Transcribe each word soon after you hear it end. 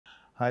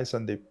Hi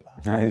Sandeep.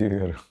 Hi జీవి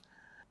గారు.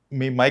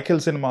 మీ Michael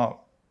cinema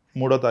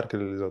 3వ తారీఖు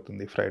రిలీజ్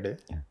అవుతుంది ఫ్రైడే.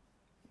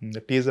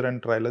 టీజర్ అండ్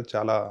ట్రైలర్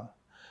చాలా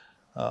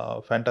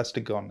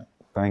ఫ్యాంటాస్టిక్గా ఉన్నాయి.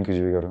 థ్యాంక్ యూ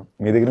జీవి గారు.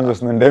 మీ దగ్గర నుంచి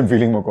వస్తుందంటే I'm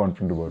feeling more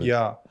confident about it.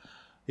 Yeah,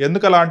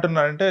 ఎందుకు అలా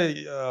అంటున్నారంటే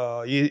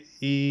ఈ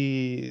ఈ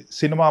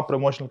సినిమా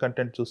ప్రమోషనల్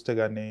కంటెంట్ చూస్తే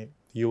కానీ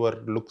your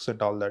looks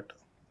and all that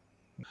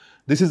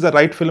this is the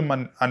right film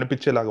అని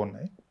అనిపించేలాగా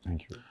ఉన్నాయి.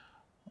 Thank you.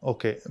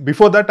 Okay,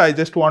 before that I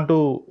just want to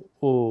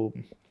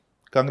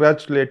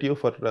congratulate you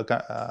for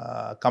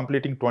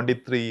completing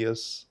 23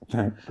 years.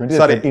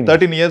 Sorry,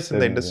 13 years in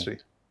the industry.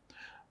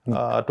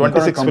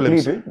 26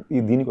 films.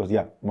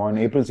 దీనికోసం on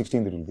April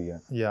 16th it will be.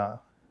 Yeah.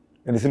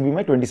 And this will be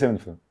my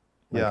 27th film.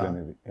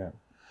 Yeah.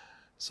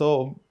 So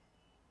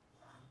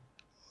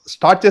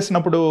start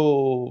చేసినప్పుడు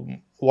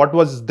what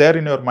was there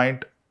in your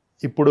mind?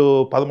 ఇప్పుడు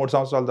 13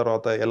 సంవత్సరాల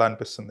తర్వాత ఎలా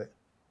అనిపిస్తుంది?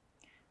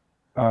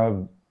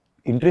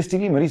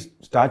 Interestingly మరి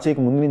start చేయక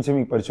ముందు నుంచే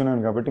మీకు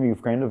పరిచయం కాబట్టి మీకు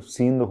kind of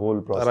seen the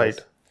whole process.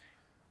 Right.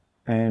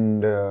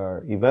 And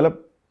ఇవాళ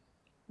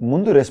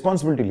ముందు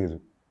రెస్పాన్సిబిలిటీ లేదు,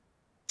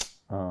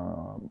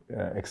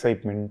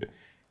 ఎక్సైట్మెంట్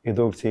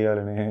ఏదో ఒకటి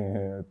చేయాలనే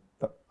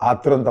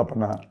ఆత్రం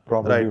తపన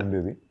ప్రాబ్లమ్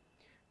ఉండేది.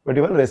 బట్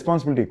ఇవాళ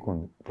రెస్పాన్సిబిలిటీ ఎక్కువ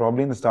ఉంది.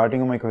 Probably in the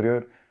starting of my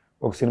career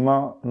ఒక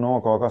సినిమానో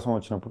ఒక అవకాశం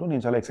వచ్చినప్పుడు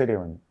నేను చాలా ఎక్సైట్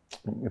అయ్యాను,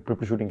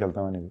 ఎప్పుడు షూటింగ్కి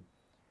వెళ్తామనేది.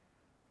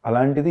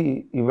 అలాంటిది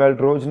ఇవాళ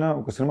రోజున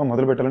ఒక సినిమా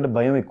మొదలు పెట్టాలంటే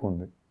భయం ఎక్కువ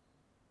ఉంది,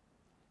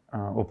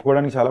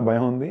 ఒప్పుకోవడానికి చాలా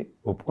భయం ఉంది,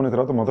 ఒప్పుకున్న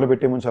తర్వాత మొదలు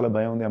పెట్టే ముందు చాలా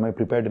భయం ఉంది. I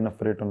prepared enough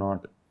for it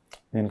not,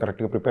 నేను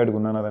కరెక్ట్గా ప్రిపేర్డ్గా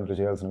ఉన్నానా దాంట్లో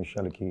చేయాల్సిన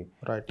విషయాలకి,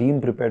 టీమ్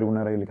ప్రిపేర్డ్గా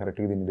ఉన్నారా వీళ్ళు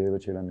కరెక్ట్గా దీన్ని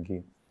డెలివర్ చేయడానికి,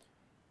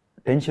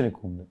 టెన్షన్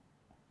ఎక్కువ ఉంది.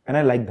 And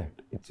I like that.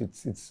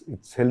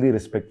 It's healthy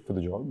respect for the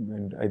job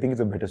and I think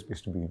it's a better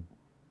space to be in.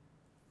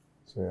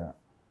 So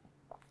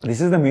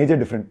this is the major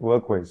different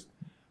work wise.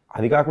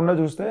 అది కాకుండా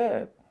చూస్తే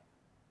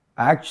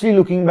actually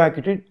looking back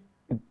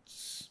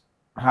it's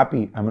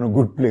happy, I mean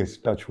good place,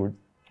 touch wood.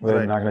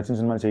 నాకు నచ్చిన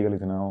సినిమాలు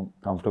చేయగలుగుతున్నాను,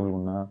 కంఫర్టబుల్గా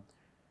ఉన్నా,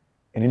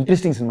 and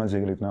interesting సినిమాలు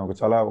చేయగలుగుతున్నా.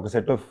 ఒక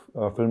set of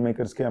film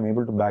మేకర్స్కి I'm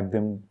able to back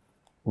them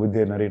with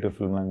their narrative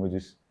film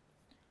languages.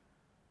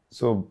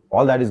 So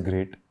all that is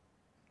great.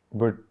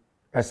 But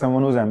as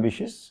someone who's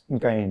ambitious,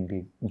 ఇంకా ఏంటి,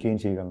 ఇంకేం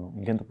చేయగలను,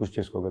 ఇంకెంత పుష్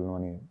చేసుకోగలను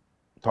అని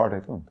థాట్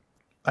అయితే ఉంది.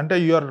 అంటే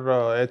యు ఆర్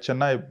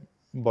చెన్నై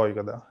బాయ్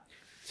కదా?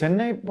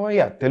 Chennai bye,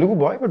 Telugu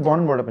bye, but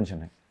born bad up in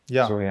Chennai.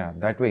 So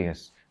that way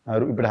yes.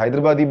 ఇప్పుడు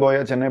హైదరాబాదీ బాయ్,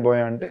 చెన్నై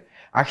బాయ్ అంటే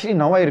actually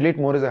now I relate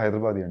more yes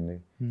Hyderabadi అండి.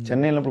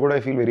 చెన్నై వెళ్ళినప్పుడు కూడా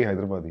ఐ ఫీల్ వెరీ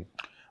హైదరాబాదీ.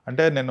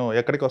 అంటే నేను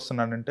ఎక్కడికి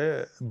వస్తున్నానంటే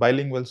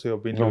బైలింగ్వల్స్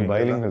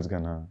బైలింగ్వల్స్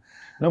గానా?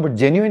 No, but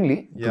genuinely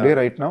today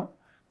right now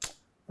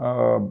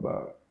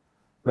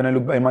when I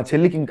look by మా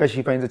చెల్లికి ఇంకా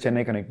she finds a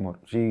Chennai connect more,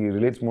 she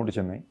relates more to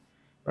Chennai,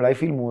 but I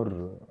feel more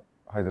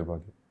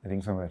Hyderabad, I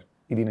think somewhere.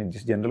 ఇది నేను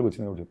just జనరల్గా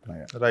వచ్చింది కూడా చెప్తున్నా.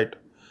 రైట్.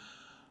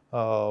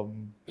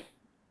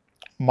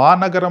 మా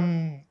నగరం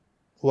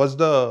was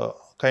the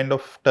kind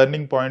of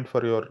turning point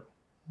for your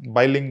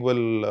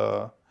bilingual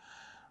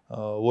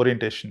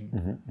orientation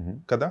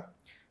కదా?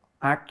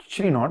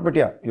 Actually not, but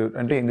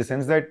అంటే ఇన్ ద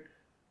సెన్స్ దట్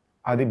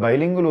అది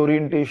బైలింగువల్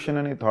ఓరియంటేషన్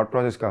అనే థాట్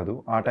ప్రాసెస్ కాదు.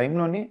 ఆ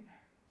టైంలోని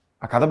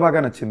ఆ కథ బాగా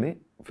నచ్చింది,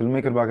 ఫిల్మ్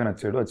మేకర్ బాగా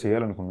నచ్చాడు, అది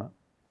చేయాలనుకున్నా.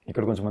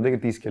 ఇక్కడ కొంచెం మంది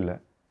దగ్గర తీసుకెళ్ళా,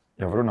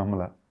 ఎవరూ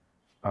నమ్మలా.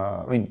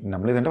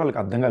 నమ్మలేదంటే వాళ్ళకి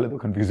అర్థం కాలేదు,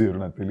 కన్ఫ్యూజ్ అయ్యారు,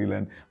 నాకు తెలియలే.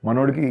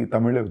 మనోడికి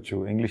తమిళే వచ్చు,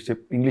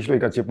 ఇంగ్లీష్లో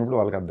ఇక చెప్పినప్పుడు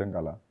వాళ్ళకి అర్థం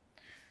కాల.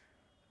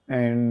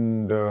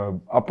 అండ్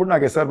అప్పుడు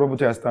నాకు ఎస్ఆర్ ప్రభు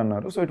చేస్తా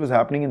అన్నారు. So it was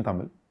happening in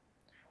Tamil.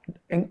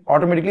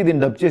 Automatically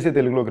దీన్ని డబ్ చేసే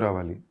తెలుగులోకి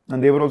రావాలి.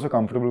 And they were also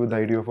comfortable with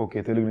idea of okay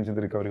Telugu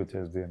నుంచి రికవరీ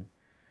వచ్చేస్తుంది అని.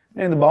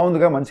 నేను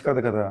బాగుందిగా, మంచి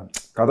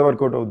కథ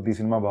వర్కౌట్ అవుతుంది,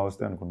 సినిమా బాగా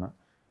వస్తాయి అనుకున్నా.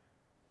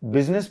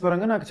 బిజినెస్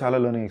పరంగా నాకు చాలా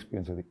లర్నింగ్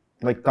ఎక్స్పీరియన్స్ అది.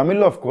 లైక్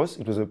తమిళ్లో of course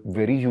it was a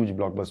very huge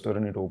block buster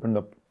and it opened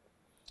up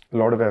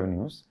lot of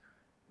avenues.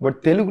 But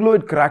తెలుగులో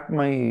it cracked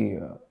my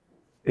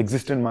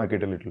existent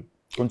market little,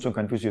 కొంచెం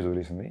కన్ఫ్యూజ్ చేసి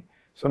వదిలేసింది.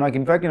 సో నాకు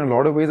in fact in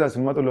lot of ways ఆ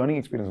సినిమాతో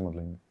learning experience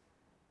మొదలైంది.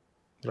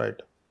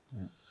 Right.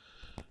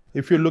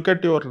 If you look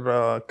at your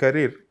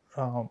career,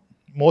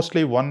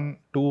 mostly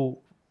 1-2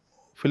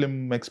 film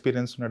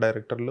experience ఉన్న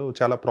డైరెక్టర్లు,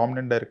 చాలా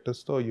prominent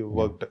డైరెక్టర్స్తో you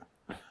worked.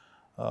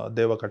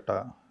 Deva Katta,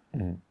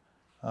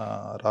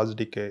 Raj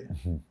decay,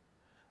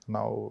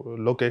 now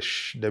Lokesh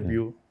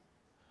debut,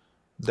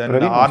 then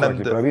Anand,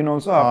 Praveen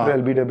also after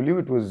LBW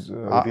it was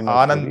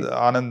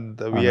Anand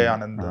VI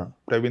Anand,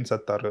 Praveen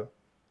Sattar.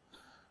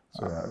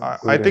 So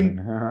I think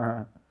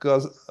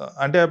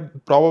అంటే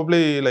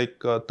probably like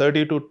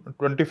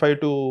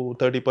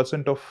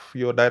 25-30% of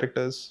your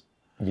directors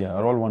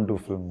are all 1-2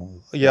 film.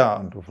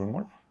 1-2 film.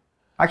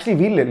 Actually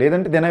వీళ్ళే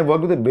లేదంటే then I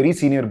worked with a very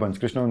senior bunch,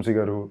 Krishna Vamsi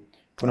గారు,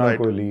 కునాల్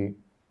కోహ్లీ,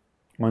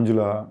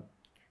 మంజుల,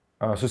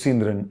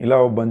 సుశీంద్రన్, ఇలా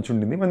ఒక bunch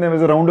ఉండింది. And there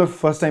was a round of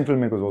first time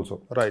filmmakers also.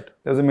 Right.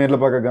 There was a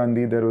Merlapaka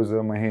Gandhi, there was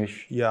a Mahesh.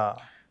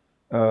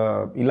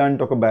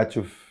 ఇలాంటి ఒక batch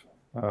of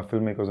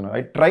filmmakers ఉన్నారు.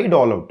 I tried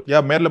all out.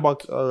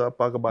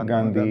 Merlapaka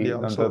Gandhi,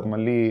 దాని తర్వాత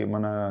మళ్ళీ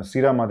మన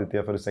Sriram Aditya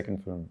for second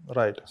film,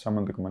 right,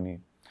 సమంతకు money.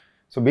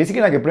 So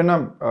basically నాకు ఎప్పుడైనా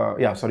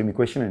sorry మీ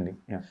question అండి.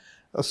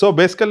 So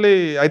basically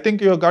I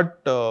think you got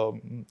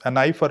an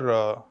eye for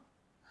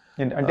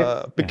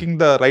picking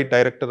the right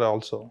director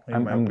also.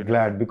 I'm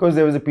glad, because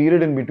there was a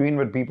period in between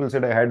where people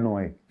said I had no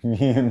eye.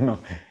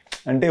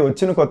 అంటే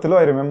వచ్చిన కొత్తలో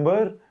I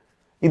remember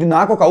ఇది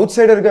నాకు ఒక out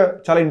సైడర్గా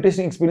చాలా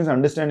interesting experience,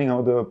 understanding how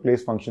the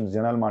place functions,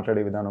 జనాలు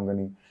మాట్లాడే విధానం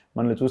కానీ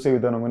మనల్ని చూసే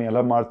విధానం కానీ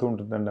ఎలా మారుతూ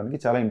ఉంటుంది అనడానికి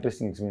చాలా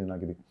ఇంట్రెస్టింగ్ ఎక్స్పీరియన్స్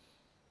నాకు ఇది.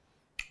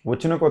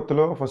 వచ్చిన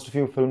కొత్తలో ఫస్ట్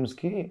ఫ్యూ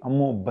ఫిల్మ్స్కి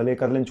అమ్మో భలే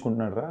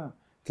కదిలించుకుంటున్నాడు రా,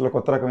 చాలా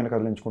కొత్త రకమైన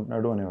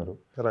కదిలించుకుంటున్నాడు అనేవారు.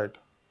 Right.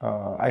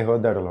 I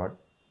heard that allot.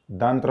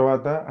 దాని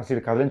తర్వాత అసలు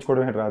ఇది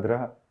కదిలించుకోవడమే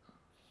రాదురా,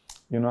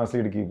 అసలు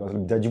వీడికి అసలు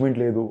జడ్జ్మెంట్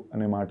లేదు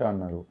అనే మాట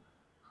అన్నారు.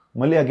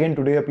 మళ్ళీ again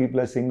today people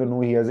are saying that no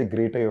he has a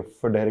great I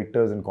for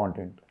directors and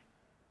content.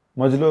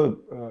 మధ్యలో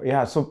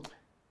సో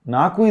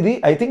నాకు ఇది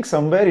I think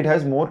somewhere it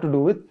has more to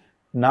do with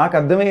నాకు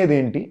అర్థమయ్యేది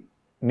ఏంటి,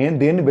 నేను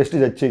దేన్ని బెస్ట్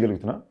జడ్జ్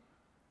చేయగలుగుతున్నా,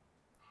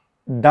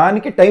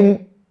 దానికి టైం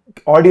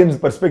ఆడియన్స్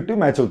పర్స్పెక్టివ్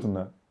మ్యాచ్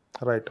అవుతుందా.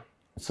 Right.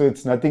 So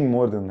it's nothing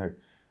more than that.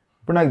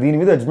 ఇప్పుడు నాకు దీని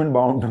మీద జడ్జ్మెంట్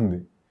బాగుంటుంది.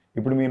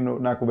 ఇప్పుడు మీరు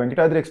నాకు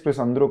వెంకటాద్రి ఎక్స్ప్రెస్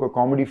అందరూ ఒక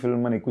కామెడీ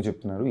ఫిల్మ్ అని ఎక్కువ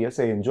చెప్తున్నారు. Yes,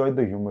 I enjoy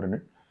the humour in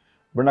it.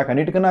 But నాకు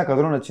అన్నిటికన్నా ఆ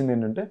కథలో నచ్చింది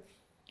ఏంటంటే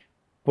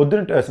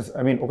పొద్దున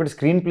ఐ మీన్ ఒకటి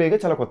స్క్రీన్ ప్లేగా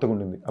చాలా కొత్తగా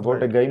ఉండింది.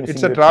 About a guy,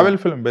 it's a travel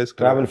film,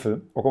 travel film,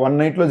 ఒక 1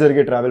 నైట్లో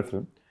జరిగే ట్రావెల్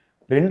ఫిల్మ్.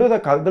 రెండోది ఆ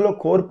కథలో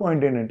కోర్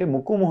పాయింట్ ఏంటంటే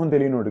ముక్కు మొహం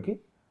తెలియనోడికి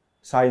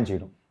సాయం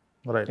చేయడం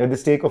at the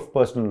stake of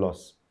personal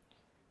loss.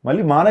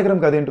 మళ్ళీ మానగరం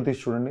కథ ఏంటో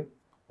తీసి చూడండి,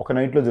 ఒక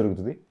నైట్లో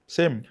జరుగుతుంది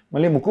సేమ్.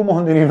 మళ్ళీ ముక్కు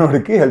మొహం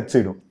తెలియనోడికి హెల్ప్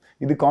చేయడం,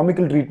 ఇది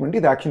కామికల్ ట్రీట్మెంట్,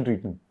 ఇది యాక్షన్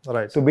ట్రీట్మెంట్.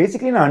 సో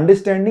బేసిక్లీ నా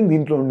అండర్స్టాండింగ్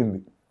దీంట్లో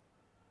ఉండింది.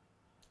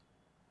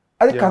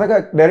 అది కథగా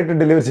డైరెక్టర్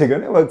డెలివర్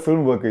చేయగానే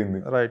ఫిల్మ్ వర్క్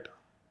అయింది. రైట్.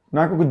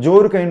 నాకు ఒక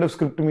జోర్ కైండ్ ఆఫ్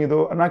స్క్రిప్ట్ మీద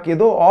నాకు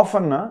ఏదో ఆఫ్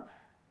అన్నా,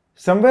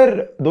 somewhere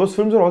those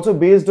films are also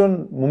based on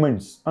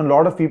moments, on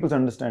lot of peoples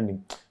understanding.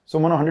 So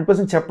మనం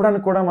 100%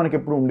 చెప్పడానికి కూడా మనకి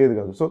ఎప్పుడు ఉండేది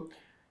కాదు. So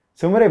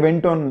somewhere I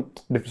went on.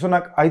 So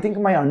నాకు I think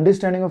my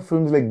understanding of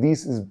films like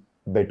these is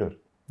better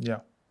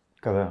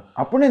కదా.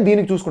 అప్పుడు నేను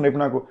దీనికి చూసుకుంటా.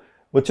 ఇప్పుడు నాకు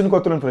వచ్చిన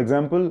కొత్తలో ఫర్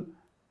ఎగ్జాంపుల్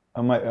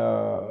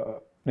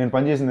నేను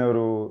పనిచేసింది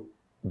ఎవరు,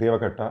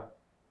 దేవకట్ట,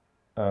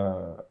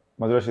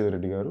 మధురాశ్రీధర్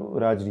రెడ్డి గారు,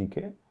 Raj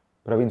DK,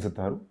 Praveen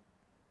Sattaru.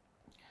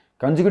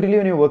 Consecutively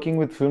when you working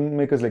with film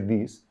makers like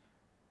these,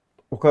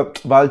 ఒక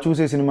వాళ్ళు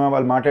చూసే సినిమా,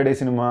 వాళ్ళు మాట్లాడే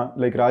సినిమా,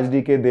 లైక్ రాజ్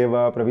డీకే,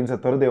 దేవా, Praveen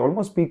Sattaru, they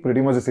almost speak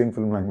pretty much the same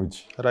film language.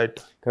 Right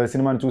కదా.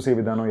 సినిమాని చూసే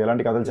విధానం,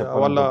 ఎలాంటి కథలు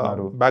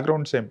చెప్పాలనుకుంటున్నారు,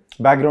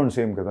 బ్యాక్గ్రౌండ్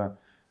సేమ్ కదా.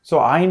 సో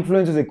ఆ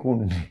ఇన్ఫ్లుయెన్సెస్ ఎక్కువ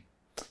ఉన్నాయి.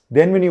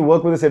 Then when you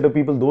work with set of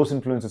people, those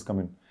influences come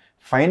in.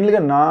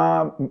 ఫైనల్గా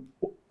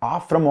నా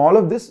from all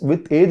of this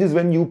with age is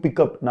when you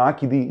pick up నాకు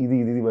ఇది ఇది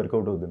ఇది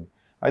వర్కౌట్ అవుతుంది.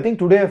 I think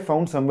today I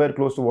found somewhere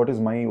close to what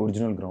is my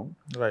original ground.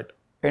 Right.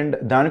 And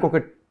దానికి ఒక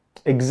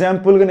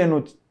ఎగ్జాంపుల్గా నేను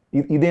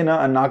ఇదేనా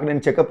నాకు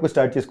నేను చెకప్గా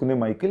start చేసుకుందే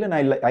Michael.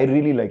 And I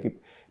really like it.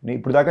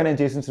 ఇప్పుడు దాకా నేను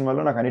చేసిన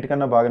సినిమాలో నాకు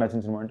అన్నిటికన్నా బాగా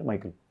నచ్చిన సినిమా అంటే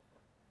Michael.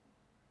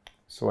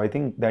 So I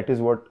think that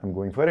is what I'm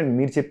going for. And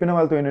మీరు చెప్పిన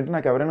వాళ్ళతో ఏంటంటే,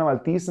 నాకు ఎవరైనా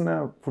వాళ్ళు తీసిన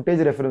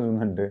ఫుటేజ్ రెఫరెన్స్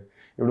ఉందంటే,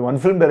 ఇప్పుడు 1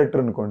 ఫిల్మ్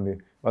డైరెక్టర్ అనుకోండి,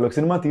 వాళ్ళు ఒక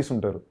సినిమా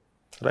తీసుంటారు,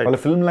 వాళ్ళ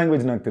ఫిల్మ్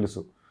లాంగ్వేజ్ నాకు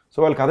తెలుసు. సో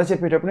వాళ్ళు కథ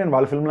చెప్పేటప్పుడు నేను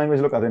వాళ్ళ ఫిల్మ్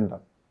లాంగ్వేజ్లో కథ వింటా.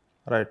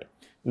 రైట్.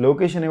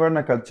 లోకేష్ అనేవాడు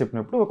నాకు కథ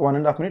చెప్పినప్పుడు ఒక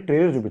 1.5 minute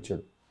ట్రైలర్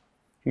చూపించాడు.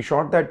 ఈ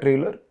short that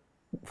trailer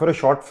for a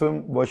short film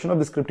version of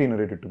the script ఈ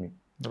narrated to me.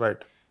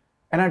 Right.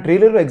 And ఆ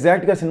ట్రైలర్లో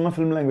ఎగ్జాక్ట్గా సినిమా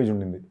ఫిల్మ్ లాంగ్వేజ్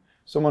ఉండింది.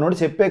 సో మనోడు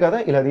చెప్పే కదా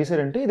ఇలా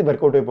తీసారంటే ఇది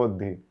వర్కౌట్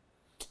అయిపోద్ది.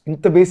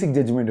 ఇంత బేసిక్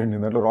జడ్జ్మెంట్ అండి,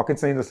 దాంట్లో రాకెట్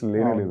సైన్స్ అసలు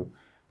లేనే లేదు.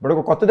 బట్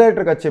ఒక కొత్త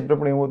డైరెక్టర్ కథ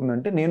చెప్పినప్పుడు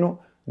ఏమవుతుందంటే, నేను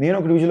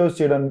ఒకటి విజువలైజ్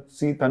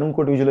చేయడానికి తను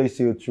ఇంకోటి విజువలైజ్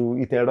చేయొచ్చు,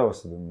 ఈ తేడా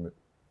వస్తుంది.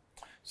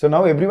 So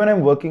now every one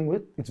I'm working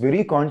with its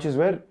very conscious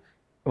wear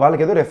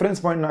వాళ్ళకి ఏదో రెఫరెన్స్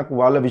పాయింట్, నాకు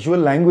వాళ్ళ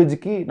విజువల్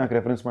లాంగ్వేజ్కి నాకు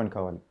రెఫరెన్స్ పాయింట్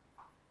కావాలి,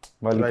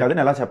 వాళ్ళు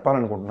కథని ఎలా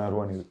చెప్పాలనుకుంటున్నారు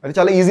అనేది. అది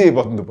చాలా ఈజీ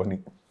అయిపోతుంది పని.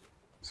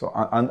 సో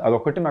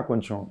అదొక్కటి నాకు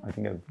కొంచెం ఐ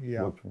థింక్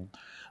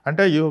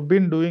అంటే you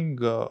been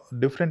doing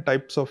different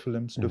types of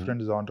films,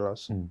 different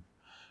genres.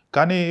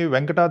 కానీ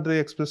వెంకటాద్రి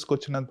ఎక్స్ప్రెస్కి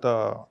వచ్చినంత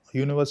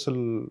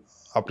universal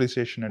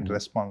appreciation and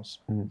response,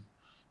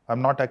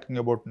 I'm not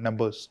talking about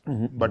numbers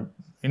but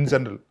in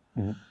general,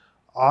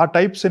 ఆ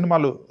టైప్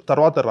సినిమాలు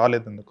తర్వాత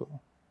రాలేదు ఎందుకు?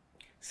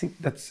 See,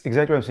 that's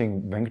exactly what I'm saying.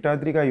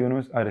 వెంకటాద్రికి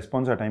ఆ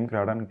రెస్పాన్స్ ఆ టైంకి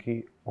రావడానికి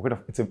ఒకటి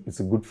it's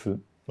a good film.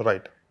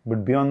 Right.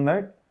 But beyond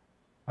that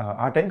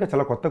ఆ టైంకి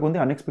చాలా కొత్తగా ఉంది,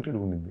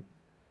 అన్ఎక్స్పెక్టెడ్గా ఉండింది.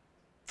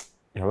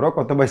 ఎవరో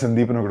కొత్త బాయ్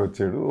సందీప్ అని ఒకటి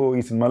వచ్చాడు,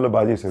 ఈ సినిమాలో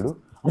బాగా చేశాడు,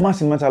 అమ్మ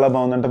సినిమా చాలా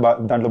బాగుందంట,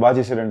 దాంట్లో బాగా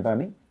చేశాడంట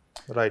అని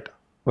రైట్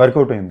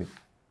వర్కౌట్ అయింది.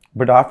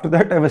 But after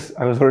that I was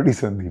already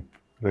Sandeep.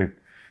 Right.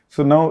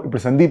 So now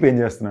ఇప్పుడు సందీప్ ఏం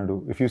చేస్తున్నాడు,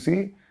 ఇఫ్ యూ సీ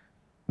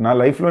నా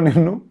లైఫ్లో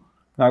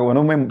నాకు one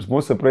of my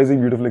most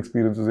surprising beautiful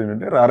experiences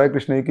ఏంటంటే,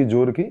 రాధాకృష్ణయ్యకి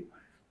జోరుకి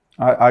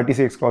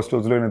ఆర్టీసీ ఎక్స్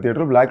కాస్టోస్లో అయిన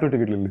థియేటర్ బ్లాక్లో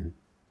టికెట్లు వెళ్ళేది.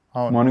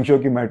 మార్నింగ్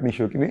షోకి మ్యాట్నీ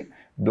షోకి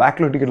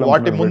బ్లాక్లో టికెట్లు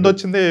ముందు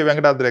వచ్చింది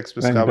వెంకటాద్రి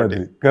ఎక్స్ప్రెస్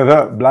కదా,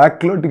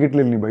 బ్లాక్లో టికెట్లు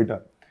వెళ్ళినాయి బయట.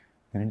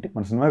 ఏంటంటే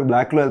మన సినిమాకి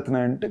బ్లాక్లో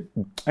వెళ్తున్నాయంటే,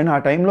 అండ్ ఆ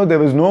టైంలో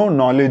there was no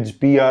knowledge,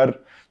 PR,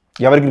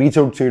 ఎవరికి రీచ్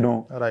అవుట్ చేయడం,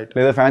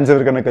 లేదా ఫ్యాన్స్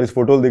ఎవరికైనా కలిసి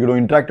ఫోటోలు దిగడం,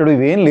 ఇంటరాక్ట్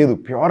ఇవేం లేదు,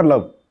 ప్యూర్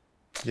లవ్.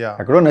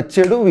 ఎక్కడో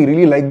నచ్చాడు, we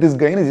really like this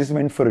guy and just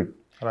went for it.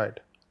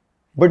 Right.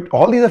 But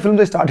all these are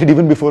films I started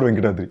even before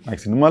Venkatadri.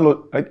 నాకు సినిమాలో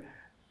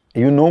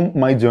you know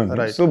my journey.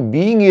 Right. So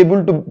being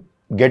able to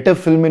get a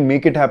film and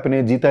make it happen,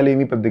 జీతాలు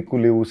ఏమి పెద్ద ఎక్కువ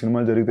లేవు,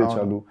 సినిమాలు జరిగితే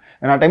చాలు.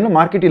 అండ్ ఆ టైంలో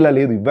మార్కెట్ ఇలా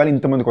లేదు, ఇవాళ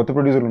ఇంతమంది కొత్త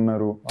ప్రొడ్యూసర్లు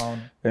ఉన్నారు,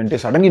 అంటే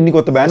సడన్గా ఇన్ని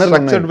కొత్త బ్యానర్లు,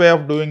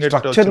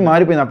 స్ట్రక్చర్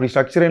మారిపోయింది. అప్పుడు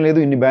స్ట్రక్చర్ ఏం లేదు,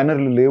 ఇన్ని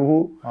బ్యానర్లు లేవు,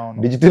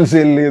 డిజిటల్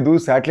సేల్ లేదు,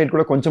 శాటిలైట్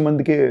కూడా కొంచెం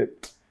మందికే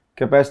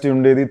కెపాసిటీ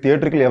ఉండేది,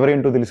 థియేటర్కి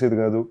ఎవరేంటో తెలిసేది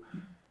కాదు.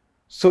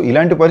 సో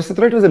ఇలాంటి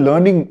పరిస్థితుల్లో it was a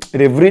learning.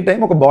 Every time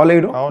ఒక బాల్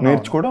వేయడం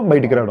నేర్చుకోవడం,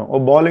 బయటికి రావడం,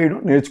 ఒక బాల్ వేయడం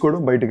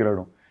నేర్చుకోవడం, బయటికి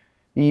రావడం.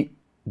 ఈ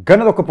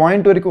కానీ ఒక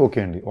పాయింట్ వరకు ఓకే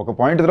అండి. ఒక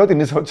పాయింట్ తర్వాత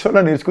ఇన్ని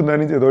సంవత్సరాలు నేర్చుకున్న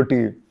దాని నుంచి ఏదోటి.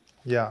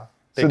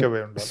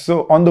 So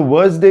on the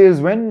worst day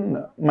is when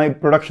my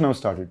production house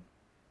started.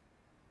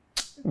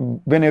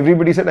 When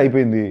everybody set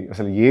అయిపోయింది,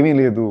 అసలు ఏమీ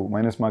లేదు,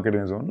 మైనస్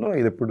మార్కెటింగ్ జోన్లో.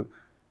 ఇది ఎప్పుడు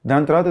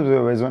దాని తర్వాత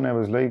when I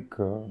was like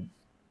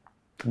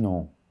no,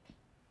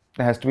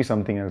 they has to be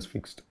something else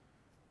fixed.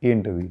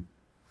 ఏంటది?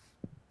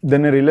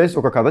 దెన్ ఐ రియలైజ్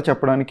ఒక కథ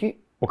చెప్పడానికి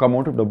ఒక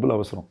అమౌంట్ ఆఫ్ డబ్బులు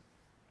అవసరం.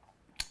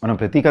 మనం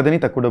ప్రతి కథని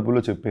తక్కువ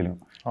డబ్బుల్లో చెప్పలేము,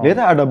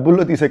 లేదా ఆ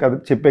డబ్బుల్లో తీసే కథ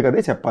చెప్పే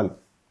కథే చెప్పాలి.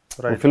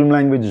 ఫిల్మ్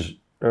లాంగ్వేజ్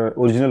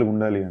ఒరిజినల్గా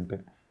ఉండాలి అంటే.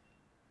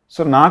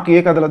 సో నాకు ఏ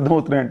కథలు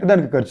అర్థమవుతున్నాయంటే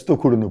దానికి ఖర్చుతో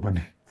కూడిన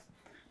పని.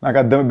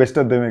 నాకు బెస్ట్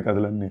అర్థమే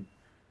కథలన్నీ.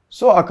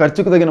 సో ఆ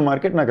ఖర్చుకు తగిన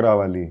మార్కెట్ నాకు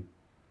రావాలి.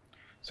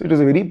 So it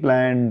is a very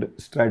planned,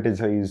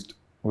 స్ట్రాటజైజ్డ్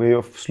way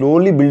of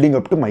slowly building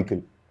up to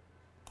Michael.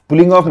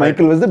 Pulling of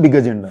Michael was the big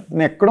agenda.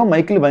 నేను ఎక్కడో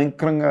మైకిల్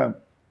భయంకరంగా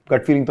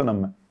గట్ ఫీలింగ్తో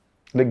నమ్మా.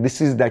 Like this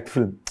is that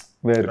film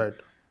where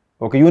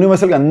ఒక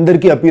యూనివర్సల్గా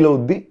అందరికీ అపీల్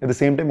అవుద్ది. అట్ ద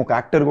సేమ్ టైం ఒక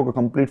యాక్టర్కి ఒక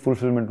కంప్లీట్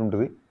ఫుల్ఫిల్మెంట్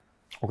ఉంటుంది,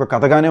 ఒక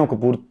కథగానే ఒక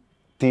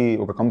పూర్తి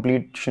ఒక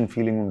కంప్లీషన్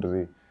ఫీలింగ్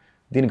ఉంటుంది.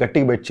 దీన్ని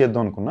గట్టిగా బెట్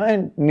చేద్దాం అనుకున్నా.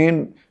 అండ్ నేను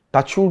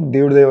టచ్ వుడ్,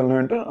 దేవుడి దేవాలయం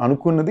అంటే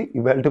అనుకున్నది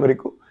ఇవాళ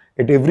వరకు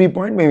ఎట్ ఎవ్రీ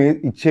పాయింట్ మేము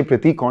ఇచ్చే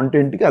ప్రతి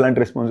కాంటెంట్కి అలాంటి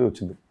రెస్పాన్స్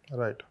వచ్చింది.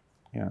 Right.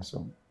 So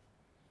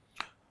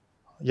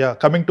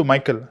coming to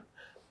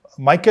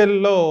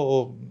మైకేల్లో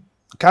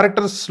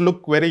characters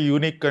look very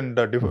unique and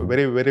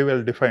very very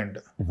well defined.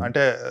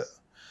 అంటే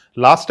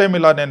లాస్ట్ టైం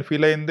ఇలా నేను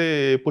ఫీల్ అయింది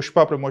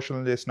పుష్ప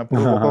ప్రమోషన్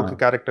చేసినప్పుడు ఒక్కొక్క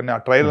క్యారెక్టర్ని ఆ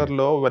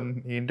ట్రైలర్లో వన్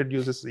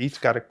ఇంట్రడ్యూసెస్ ఈచ్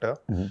క్యారెక్టర్,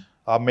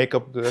 ఆ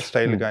మేకప్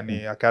స్టైల్ కానీ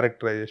ఆ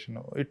క్యారెక్టరైజేషన్,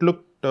 ఇట్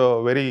లుక్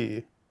వెరీ,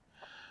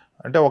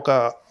 అంటే ఒక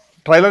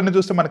ట్రైలర్ని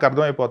చూస్తే మనకు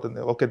అర్థమైపోతుంది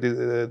okay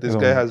this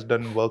guy has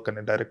done work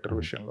అని డైరెక్టర్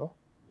విషయంలో.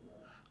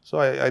 సో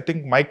ఐ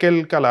థింక్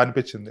మైకేల్కి అలా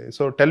అనిపించింది.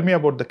 So tell me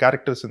about the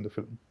characters in the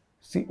film.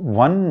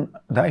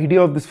 The idea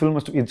of this film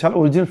was to, it's చాలా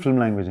ఒరిజినల్ ఫిల్మ్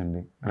లాంగ్వేజ్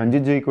అండి.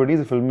 Ranjith జైకోడి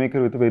is film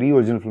maker with very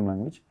original film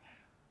language.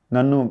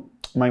 నన్ను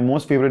my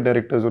most favourite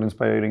directors are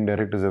inspiring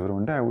directors ఎవరు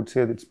అంటే I would say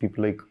it's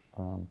people like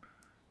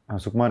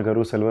Sukumar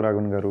గారు,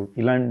 సెల్వరాఘవన్ గారు.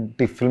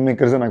 ఇలాంటి film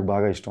makers నాకు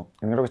బాగా ఇష్టం.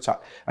 ఎందుకంటే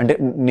అంటే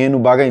నేను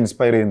బాగా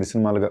ఇన్స్పైర్ అయ్యింది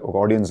సినిమాలుగా ఒక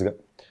ఆడియన్స్గా.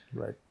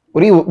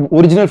 వెరీ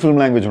ఒరిజినల్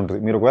ఫిల్మ్ లాంగ్వేజ్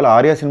ఉంటుంది. మీరు ఒకవేళ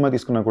ఆర్యా సినిమా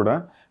తీసుకున్నా కూడా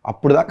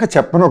అప్పుడు దాకా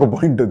చెప్పని ఒక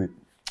పాయింట్ అది,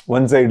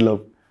 వన్ సైడ్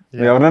లవ్,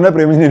 ఎవరైనా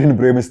ప్రేమించి నేను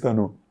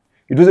ప్రేమిస్తాను.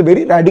 It was a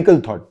very radical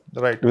thought,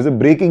 it was a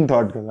breaking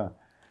thought కదా.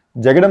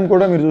 జగడం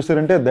కూడా మీరు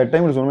చూస్తారంటే that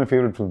time it's one of my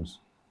favourite films.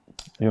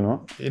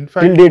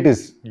 Till date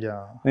is.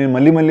 నేను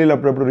మళ్ళీ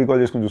అప్పుడప్పుడు రీకాల్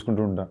చేసుకుని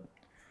చూసుకుంటూ ఉంటాను.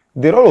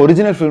 There all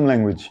original film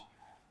language.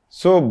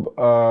 So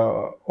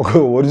ఒక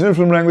ఒరిజినల్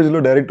ఫిల్మ్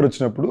లాంగ్వేజ్లో డైరెక్టర్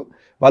వచ్చినప్పుడు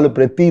వాళ్ళు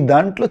ప్రతి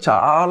దాంట్లో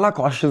చాలా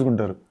కాషియస్గా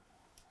ఉంటారు.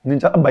 నేను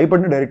చాలా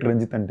భయపడిన డైరెక్టర్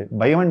రంజిత్ అంటే.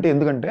 భయం అంటే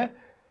ఎందుకంటే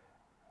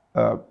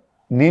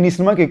నేను ఈ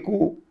సినిమాకి ఎక్కువ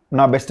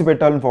నా బెస్ట్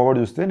పెట్టాలని ఫార్వర్డ్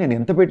చూస్తే నేను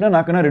ఎంత పెట్టినా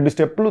నాకన్నా 2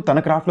 స్టెప్లు తన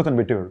క్రాఫ్ట్లో తను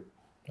పెట్టేవాడు.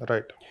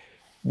 రైట్.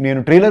 నేను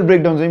ట్రైలర్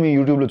బ్రేక్ డౌన్స్ ఏమి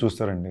యూట్యూబ్లో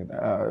చూస్తారండి,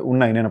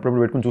 ఉన్నాయి. నేను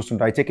అప్పుడప్పుడు పెట్టుకుని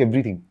చూస్తుంటా. I check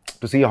everything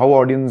to see how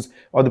audience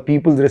are the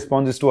peoples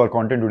responses to our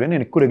content today.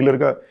 నేను ఎక్కువ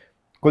రెగ్యులర్గా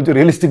కొంచెం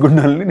రియలిస్టిక్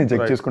ఉండాలని నేను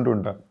చెక్ చేసుకుంటూ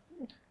ఉంటాను.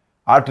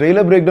 ఆ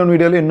ట్రైలర్ బ్రేక్ డౌన్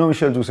వీడియోలో ఎన్నో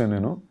విషయాలు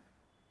చూశాను.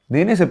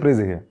 నేనే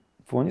సర్ప్రైజ్ అయ్యా.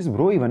 ఫోన్ చేసి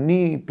బ్రో ఇవన్నీ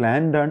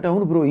ప్లాన్డ్ అంటే,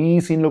 అవును బ్రో ఈ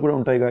సీన్లో కూడా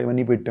ఉంటాయిగా,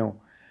 ఇవన్నీ పెట్టాం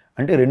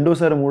అంటే.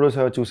 రెండోసారి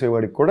మూడోసారి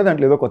చూసేవాడికి కూడా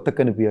దాంట్లో ఏదో కొత్త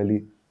కనిపించాలి.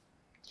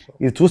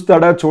 ఇది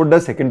చూడ్డా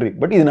సెకండరీ,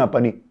 బట్ ఇది నా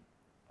పని,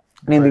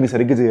 నేను దీన్ని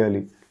సరిగ్గా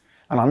చేయాలి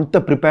అని అంత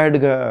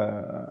ప్రిపేర్డ్గా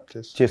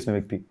చేసిన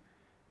వ్యక్తి.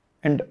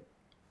 And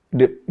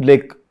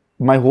like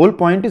my whole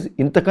point is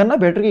ఇంతకన్నా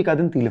బెటర్గా ఈ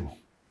కథని తీయలేము.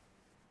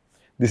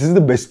 This is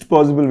the best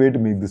possible way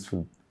to make this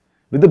film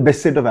with the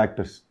best set of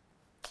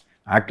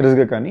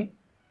యాక్టర్స్గా కానీ,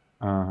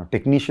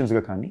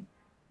 టెక్నీషియన్స్గా కానీ,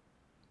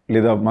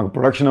 లేదా మాకు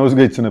ప్రొడక్షన్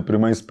హౌస్గా ఇచ్చిన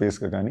ప్రిమైజ్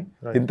స్పేస్గా కానీ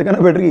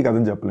ఇంతకన్నా బెటర్గా ఈ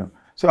కథని చెప్పలేము.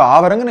 సో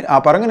ఆ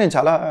పరంగా నేను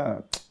చాలా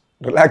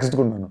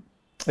రిలాక్స్డ్గా ఉన్నాను.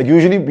 Like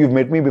usually you've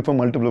met me before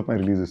multiple of my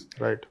releases.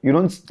 Right.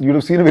 You'd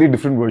have seen a very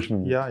different version of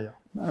me. Yeah.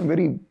 I'm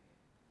very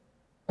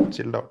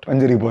chilled out.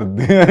 Anjali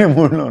bodde ane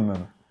mood lo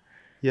unnanu.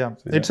 Yeah.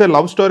 So, it's a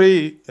love story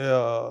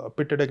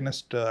pitted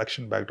against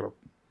action backdrop.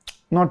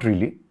 Not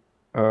really.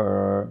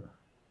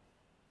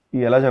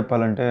 ఎలా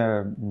చెప్పాలంటే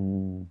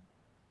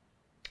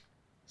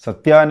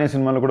సత్య అనే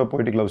సినిమాలో కూడా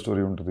poetic love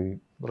story ఉంటుంది.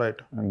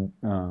 Right.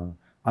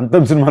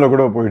 అంతం సినిమాలో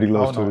కూడా poetic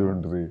love story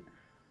ఉంటుంది.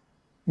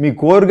 మీ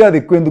కోర్గా అది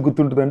ఎక్కువ ఎందుకు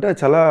గుర్తుంటుంది అంటే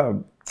చాలా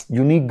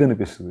యూనిక్గా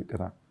అనిపిస్తుంది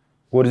కదా.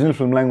 ఒరిజినల్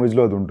ఫిల్మ్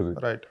లాంగ్వేజ్లో అది ఉంటుంది.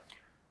 రైట్.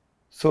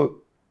 సో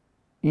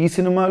ఈ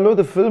సినిమాలో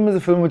the film is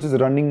a film which is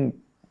running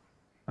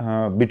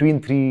between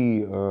 3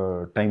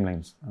 time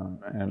lines,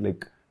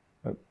 like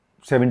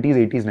 70s,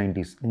 80s,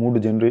 90s,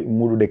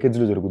 3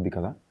 డెకేడ్స్లో జరుగుద్ది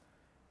కదా.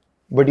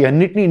 బట్ ఈ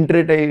అన్నిటినీ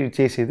ఇంటరేట్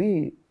చేసేది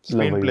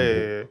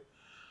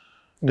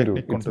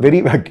వెరీ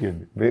వ్యాకీ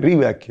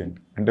అండి.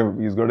 అంటే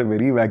is got a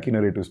very wacky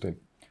narrative style.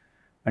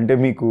 అంటే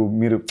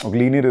మీరు ఒక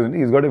linear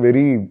is got a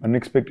very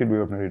unexpected way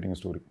of narrating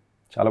story.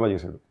 చాలా బాగా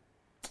చేశాడు.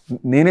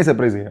 నేనే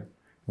సర్ప్రైజ్ అయ్యా.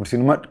 ఇప్పుడు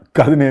సినిమా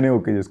కాదు నేనే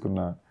ఓకే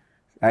చేసుకున్నా,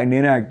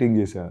 నేనే యాక్టింగ్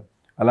చేశా.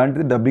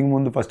 అలాంటిది డబ్బింగ్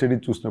ముందు ఫస్ట్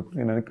ఎడిట్ చూసినప్పుడు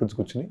నేను వెనక్కి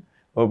కూర్చుని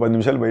ఓ 10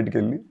 నిమిషాలు బయటికి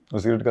వెళ్ళి ఒక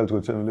సిగరెట్ కాల్చి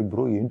వచ్చాను, లైక్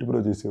బ్రో ఏంటి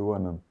బ్రో చేసేవు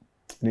అన్నాను.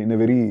 నేను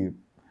very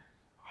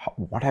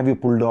what have you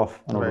pulled off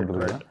అని ఉంటుంది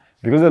కదా,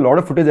 because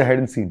lot of footage I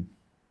had in scene.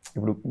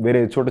 ఇప్పుడు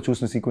వేరే చోట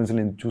చూసిన సీక్వెన్స్లు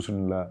నేను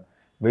చూసుండలా,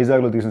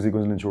 వైజాగ్లో తీసిన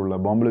సీక్వెన్స్ నేను చూడలా,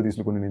 బాంబేలో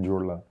తీసిన కొన్ని నేను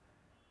చూడలా,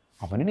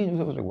 అవన్నీ నేను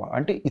చూసే.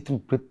 అంటే ఇతను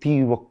ప్రతి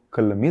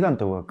ఒక్కళ్ళ మీద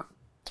అంత work.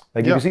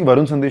 Like you see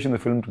Varun Sandesh in the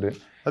film today,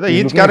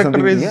 each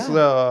character is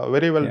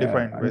very well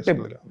defined. అంటే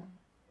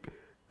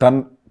తను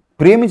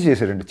ప్రేమించి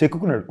చేశాడండి,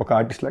 చెక్కుకున్నాడు, ఒక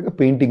ఆర్టిస్ట్ లాగా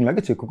పెయింటింగ్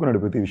లాగా చెక్కుకున్నాడు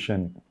ప్రతి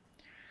విషయాన్ని.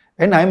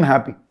 And I'm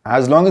happy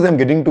as long as I'm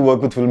getting to work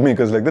with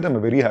filmmakers like that, I'm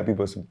a very happy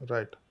person.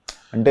 Right.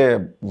 అంటే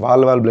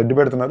వాళ్ళు బ్లడ్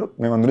పెడుతున్నారు,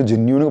 మేము అందరూ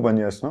జెన్యూన్గా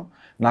పనిచేస్తున్నాం,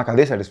 నాకు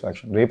అదే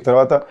సాటిస్ఫాక్షన్. రేపు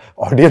తర్వాత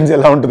ఆడియన్స్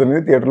ఎలా ఉంటుంది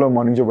అనేది థియేటర్లో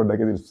మార్నింగ్ షో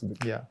పడ్డాకే తెలుస్తుంది.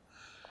 యా.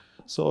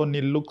 సో నీ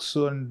looks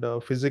and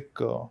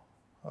physique,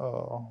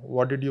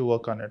 what did you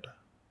work on it?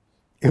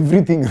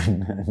 Everything.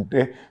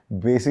 అంటే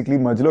బేసిక్లీ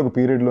మధ్యలో ఒక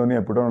పీరియడ్లోనే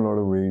ఎప్పుడో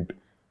lot of weight,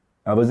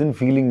 I wasn't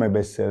feeling my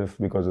best self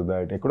because of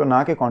that. ఎక్కడో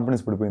నాకే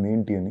కాన్ఫిడెన్స్ పడిపోయింది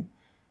ఏంటి అని.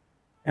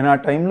 అండ్ ఆ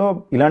టైంలో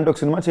ఇలాంటి ఒక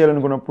సినిమా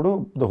చేయాలనుకున్నప్పుడు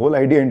ద హోల్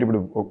ఐడియా ఏంటి,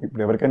 ఇప్పుడు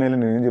ఎవరికైనా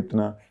నేను ఏం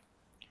చెప్తున్నా,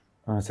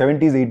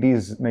 70s,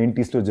 80s,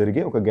 90sలో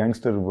జరిగే ఒక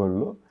గ్యాంగ్స్టర్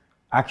వరల్డ్లో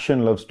action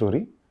love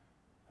story,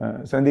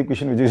 Sandeep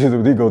Kishan, Vijay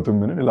Sethupathi, Gautam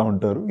Menon ఇలా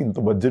ఉంటారు, ఇంత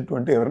బడ్జెట్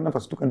అంటే ఎవరైనా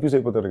ఫస్ట్ కన్ఫ్యూజ్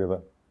అయిపోతారు కదా.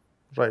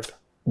 Right.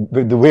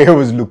 The way I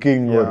was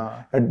looking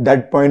at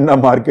that point నా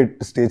మార్కెట్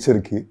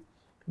స్టేచర్కి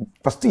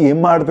ఫస్ట్ ఏం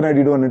మాడుతున్నాడు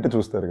ఇడు అన్నట్టు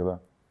చూస్తారు కదా.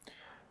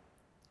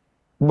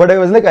 But I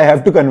was like, I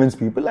have to convince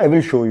people, I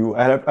will show you,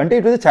 అంటే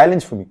it was a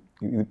challenge for me.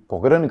 ఇది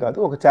పొగరని కాదు,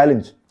 ఒక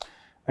ఛాలెంజ్.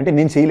 అంటే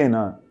నేను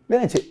చేయలేనా,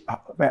 లేదా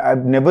I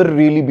never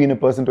really been a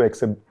person to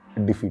accept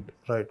defeat.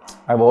 Right.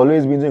 I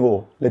always been saying, oh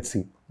let's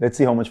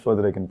see how much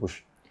further I can push.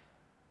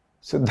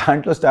 So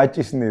దాంట్లో start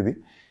చేసింది ఇది.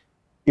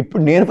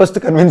 ఇప్పుడు నేను ఫస్ట్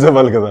కన్విన్స్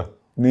అవ్వాలి కదా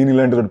నేను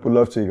ఇలాంటి పుల్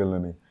ఆఫ్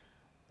చేయగలనని.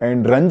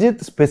 అండ్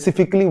రంజిత్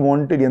స్పెసిఫిక్లీ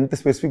వాంటెడ్, ఎంత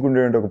స్పెసిఫిక్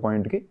ఉండేదంటే ఒక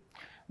పాయింట్కి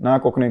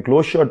నాకు ఒక నేను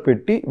క్లోజ్ షాట్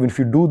పెట్టి, if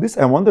you do this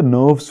I want the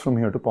nerves from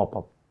here to pop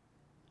up.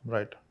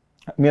 Right.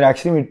 మీరు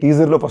యాక్చువల్లీ మీ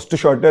టీజర్లో ఫస్ట్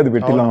షాటే అది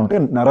పెట్టిలా ఉంటే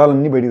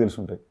నరాలన్నీ బయటికి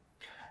తెలుసుంటాయి.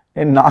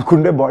 అండ్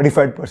నాకుండే బాడీ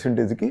ఫ్యాట్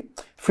పర్సెంటేజ్కి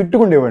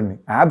ఫిట్గా ఉండేవాడిని,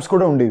 యాబ్స్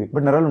కూడా ఉండేవి,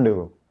 బట్ నరాలు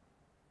ఉండేవి.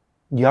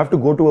 You have to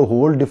go to a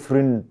whole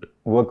different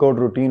work out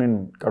routine and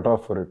cut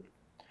off for it.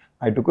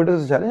 I took it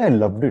as a challenge. I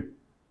loved it.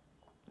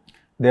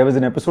 There was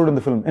an episode in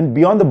the film, and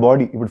beyond the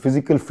body, ఇప్పుడు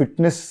physical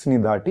fitness ni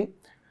దాటి,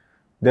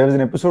 there was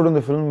an episode in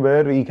the film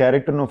where ఈ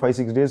character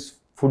 5-6 days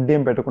food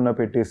ఏం పెట్టకుండా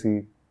పెట్టేసి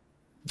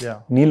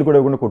నీళ్ళు కూడా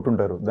ఇవ్వకుండా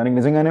కొట్టుంటారు. దానికి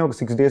నిజంగానే ఒక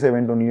 6 days I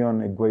went only on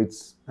egg whites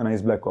and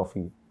ice black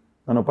coffee.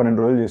 నన్ను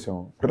 12 రోజులు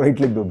చేసాము. రైట్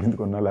లెగ్ దొబ్బింది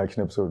కొన్నాళ్ళు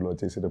యాక్షన్ ఎపిసోడ్లో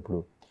చేసేటప్పుడు.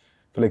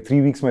 For like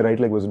 3 weeks my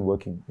right leg wasn't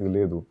working. ఇది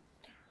లేదు.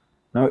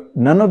 Now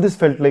none of this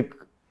felt like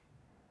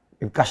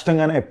ఇది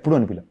కష్టంగానే ఎప్పుడు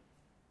అనిపించలే.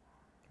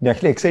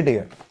 యాక్చువల్లీ ఎక్సైట్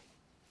అయ్యా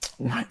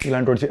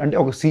ఇలాంటి వాడు. అంటే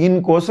ఒక సీన్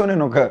కోసం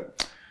నేను ఒక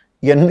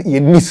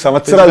ఎన్ని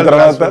సంవత్సరాల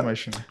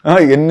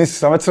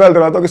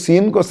తర్వాత ఒక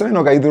సీన్ కోసం నేను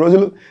ఒక 5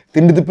 రోజులు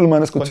తిండి తిప్పులు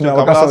మనసుకు వచ్చిన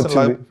అవకాశం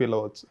వచ్చింది.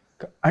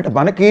 అంటే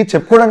మనకి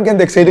చెప్పుకోవడానికి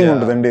ఎంత ఎక్సైటింగ్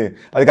ఉంటుందండి,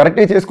 అది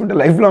కరెక్ట్గా చేసుకుంటే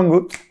life long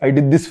I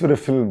did this for a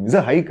film is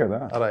a high కదా.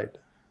 Right.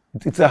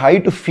 It's a high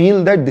to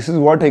feel that this is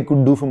what I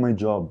could do for my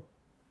job.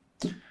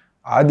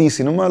 అది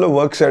సినిమాలో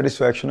వర్క్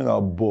సాటిస్ఫాక్షన్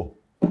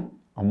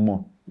అమ్మో.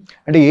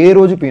 అంటే ఏ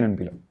రోజు పెయిన్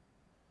అనిపించలేదు.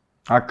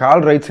 ఆ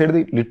call right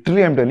సైడ్ది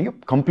literally I'm telling you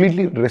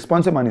completely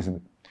రెస్పాన్సే మానేసింది.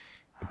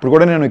 ఇప్పుడు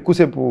కూడా నేను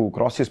ఎక్కువసేపు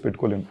క్రాస్ చేసి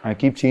పెట్టుకోలేను. I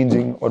keep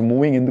changing are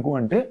moving. ఎందుకు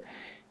అంటే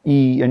ఈ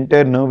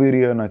ఎంటైర్ నర్వ్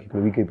ఏరియా నాకు ఇక్కడ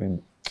వీక్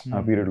అయిపోయింది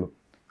ఆ పీరియడ్లో.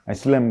 I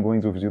still I'm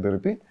going through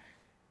physiotherapy.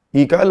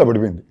 ఈ కాల్లో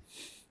పడిపోయింది.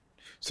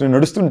 సో నేను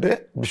నడుస్తుంటే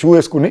షూ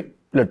వేసుకుని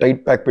ఇలా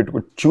టైట్ ప్యాక్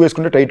పెట్టుకుని, షూ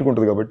వేసుకుంటే టైట్గా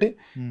ఉంటుంది కాబట్టి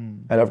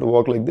I have to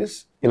walk like this.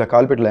 ఇలా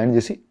కాలు పెట్టి ల్యాండ్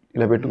చేసి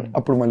ఇలా పెట్టుకుని,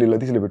 అప్పుడు మళ్ళీ ఇలా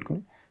తీసి ఇలా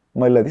పెట్టుకుని,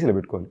 మళ్ళీ ఇలా తీసి ఇలా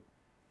పెట్టుకోవాలి.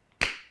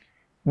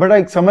 But I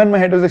somewhere my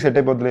head was like set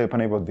అయిపోద్ది,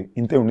 పని అయిపోద్ది,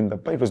 ఇంతే ఉండింది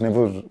తప్ప it was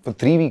never for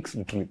 3 weeks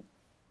literally.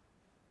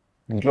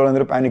 ఇంట్లో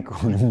అందరూ ప్యానిక్,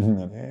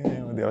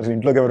 అసలు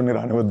ఇంట్లోకి ఎవరిని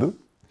రానివద్దు,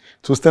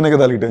 చూస్తేనే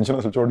కదా వాళ్ళకి టెన్షన్,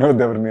 అసలు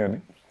చూడనివద్దు ఎవరిని అని.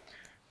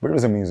 But it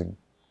was amazing.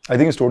 I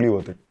think it's totally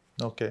worth it.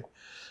 Okay.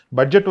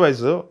 Budget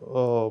wise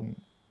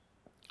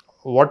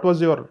what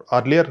was your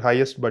earlier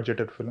highest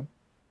budgeted film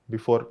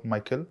before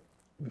Michael?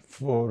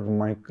 Before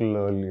Michael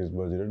earliest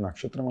budgeted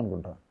నక్షత్రం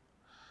అనుకుంటా.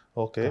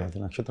 ఓకే.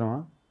 నక్షత్రమా?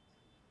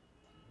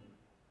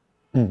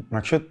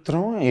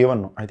 నక్షత్రం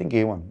A1, ఐ థింక్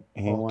A1.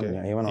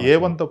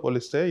 A1తో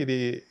పోలిస్తే ఇది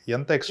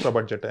ఎంత extra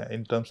budget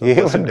in terms of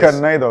A1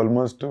 కన్నా ఇది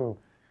almost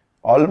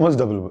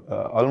double,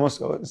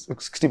 almost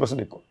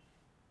 60% ఎక్కువ,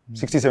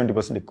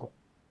 60-70% ఎక్కువ.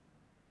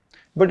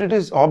 బట్ ఇట్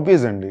ఈస్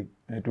ఆబ్వియస్ అండి.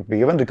 ఇప్పుడు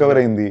A1 రికవర్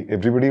అయింది,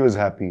 everybody was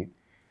happy.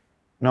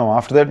 Now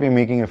after that we are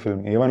making a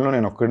film. A1లో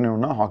నేను ఒక్కడనే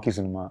ఉన్నా, హాకీ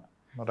సినిమా,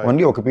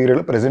 ఓన్లీ ఒక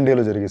పీరియడ్లో ప్రెసెంట్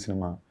డేలో జరిగే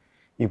సినిమా.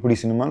 ఇప్పుడు ఈ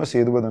సినిమాలో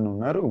సేతుబదన్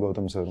ఉన్నారు,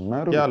 గౌతమ్ సార్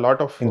ఉన్నారు,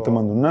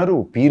 ఇంతమంది ఉన్నారు.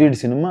 Period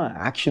cinema,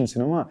 action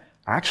cinema.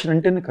 Action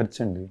అంటేనే ఖర్చు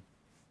అండి.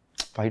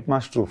 Fight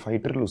master,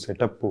 ఫైటర్లు,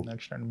 setup,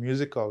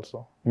 music also.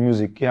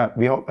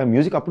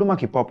 Music అప్పుడు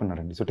మాకు హిప్ హాప్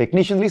ఉన్నారండి. So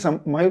technicians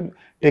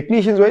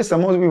wise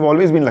some weave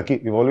always been lucky,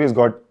 weave always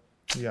got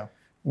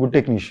good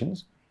technicians.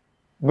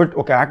 But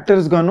ఒక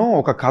యాక్టర్స్ గాను,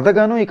 ఒక కథ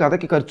గాను, ఈ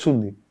కథకి ఖర్చు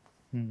ఉంది.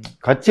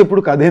 ఖర్చు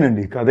ఎప్పుడు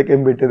కథేనండి, కథకి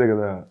ఏం పెట్టేదే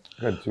కదా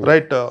ఖర్చు.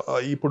 రైట్.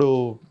 ఇప్పుడు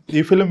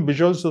ఈ ఫిలిం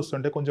విజువల్స్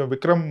చూస్తుంటే కొంచెం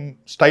విక్రమ్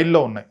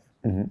స్టైల్లో ఉన్నాయి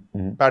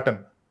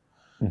ప్యాటర్న్.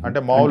 అంటే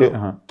మామూలు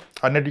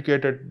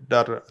అన్ఎడ్యుకేటెడ్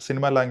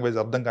సినిమా లాంగ్వేజ్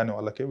అర్థం కాని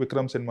వాళ్ళకి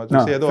విక్రమ్ సినిమా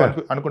చూసి ఏదో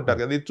అనుకుంటారు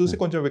కదా, ఇది చూసి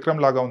కొంచెం విక్రమ్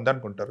లాగా ఉంది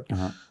అనుకుంటారు.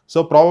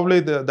 So probably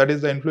that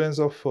is the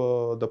influence of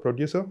the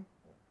producer.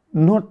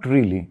 Not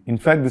really. In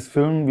fact, this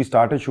film we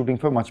started shooting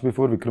for much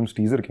before Vikram's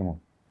teaser came out.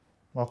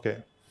 Okay.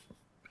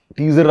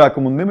 Teaser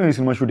రాకముందే మేము ఈ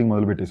సినిమా షూటింగ్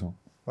మొదలు పెట్టేసాం.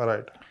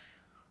 రైట్.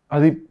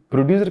 అది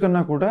ప్రొడ్యూసర్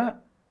కన్నా కూడా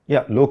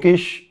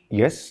Lokesh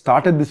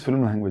started this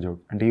film language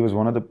out. అంటే ఈ వాజ్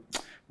వన్ ఆఫ్ ద,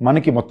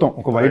 మనకి మొత్తం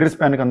ఒక వైడర్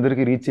స్పాన్కి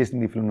అందరికీ రీచ్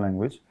చేసింది ఈ ఫిల్మ్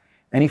లాంగ్వేజ్.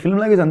 అండ్ ఈ ఫిల్మ్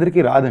లాంగ్వేజ్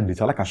అందరికీ రాదండి,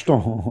 చాలా కష్టం.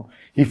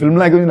 ఈ film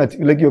language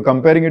like you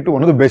comparing it to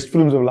one of the best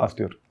films of last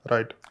year.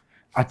 Right.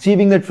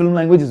 Achieving that film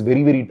language is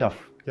very very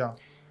tough.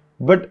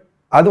 But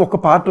అది ఒక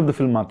పార్ట్ ఆఫ్ ద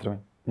ఫిల్మ్ మాత్రమే,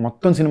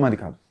 మొత్తం సినిమాది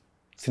కాదు.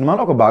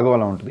 సినిమాలో ఒక భాగం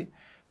అలా ఉంటుంది.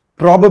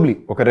 ప్రాబబ్లీ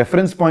ఒక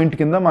రెఫరెన్స్ పాయింట్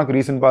కింద మాకు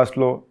రీసెంట్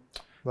పాస్ట్లో,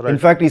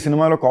 ఇన్ఫాక్ట్ ఈ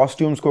సినిమాలో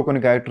కాస్ట్యూమ్స్కో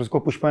కొన్ని క్యారెక్టర్స్కో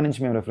పుష్ప నుంచి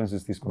మేము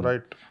రెఫరెన్సెస్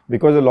తీసుకున్నాం.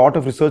 Because a lot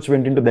of research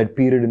went in to that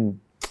period in.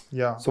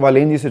 So వాళ్ళు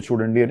ఏం చేశారు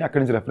చూడండి అని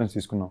అక్కడి నుంచి రెఫరెన్స్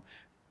తీసుకున్నాం.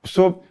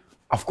 So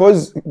of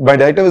course my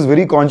director was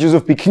very conscious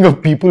of picking up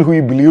people who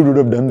ఈ believe would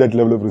have done that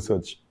level of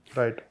research.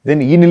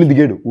 Then ఈ నెల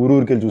దిగాడు,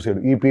 ఊరికి చూసాడు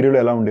ఈ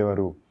పీరియడ్లో ఎలా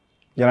ఉండేవారు,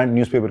 ఎలాంటి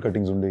న్యూస్ పేపర్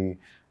కటింగ్స్ ఉండేవి,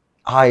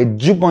 ఆ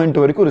ఎడ్జ్ పాయింట్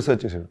వరకు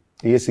రీసెర్చ్ చేశాడు.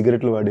 ఏ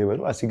సిగరెట్లు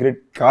వాడేవారు, ఆ సిగరెట్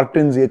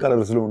కార్టన్స్ ఏ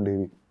కలర్స్లో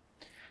ఉండేవి.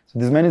 So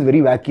this man is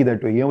very wacky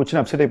that. ఏం వచ్చినా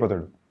అప్సెట్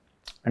అయిపోతాడు,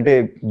 అంటే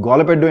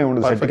గోలపెట్టడం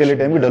ఏముండదు, సెట్కి వెళ్ళే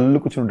టైంకి డల్లు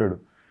కూర్చుంటాడు.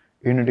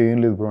 ఏంటంటే ఏం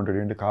లేదు బ్రో అంటాడు.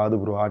 ఏంటంటే కాదు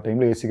బ్రో, ఆ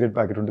టైంలో ఏ సిగరెట్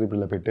ప్యాకెట్ ఉంటుంది ఇప్పుడు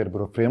ఇలా పెట్టారు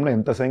బ్రో, ఫ్రేమ్లో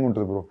ఎంత సైంగ్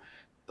ఉంటుంది బ్రో,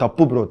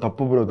 తప్పు బ్రో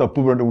తప్పు బ్రో తప్పు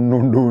బ్రో అంటే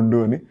ఉండు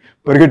అని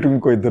పరిగెట్టు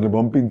ఇంకో ఇద్దరు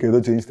పంపి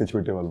ఇంకేదో చేంజ్ తెచ్చి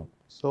పెట్టేవాళ్ళం.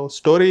 సో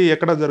స్టోరీ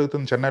ఎక్కడ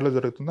జరుగుతుంది, చెన్నైలో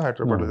జరుగుతుందా,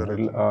 హైదరాబాద్లో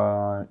జరుగుతుంది?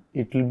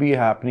 It will be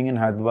happening in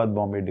Hyderabad,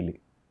 Bombay, Delhi.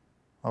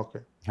 Okay.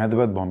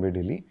 Hyderabad, Bombay,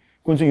 Delhi,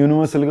 కొంచెం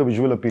యూనివర్సల్గా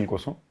విజువల్ అపీల్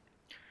కోసం.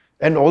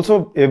 And also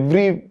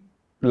every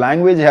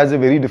language has a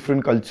very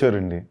different culture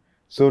అండి.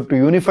 So to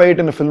unify it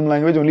in a film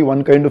language, only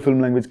one kind of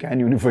film language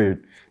can unify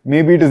it.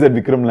 Maybe it is that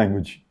Vikram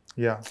language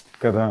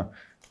కదా.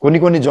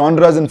 కొన్ని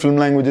genres and film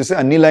languages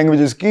అన్ని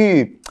లాంగ్వేజెస్కి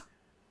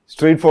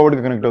straight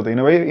ఫార్వర్డ్గా connect అవుతాయి.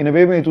 In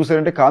way మీరు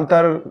చూసారంటే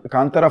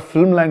Kantara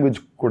film language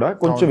కూడా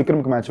కొంచెం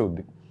విక్రమ్కి match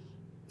అవుద్ది.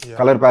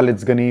 Colour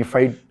palettes కానీ,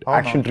 ఫైట్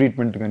యాక్షన్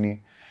ట్రీట్మెంట్ కానీ,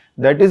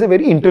 that is a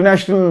very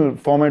international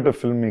format of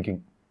film making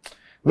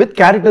with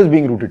characters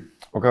being rooted.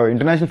 ఒక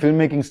ఇంటర్నేషనల్ ఫిల్మ్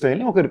మేకింగ్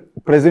స్టైల్ని ఒక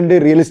present day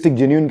realistic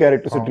genuine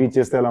characters treat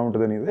చేస్తే ఎలా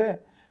ఉంటుంది అనేదే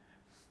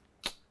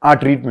ఆ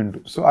ట్రీట్మెంట్.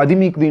 సో అది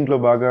మీకు దీంట్లో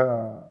బాగా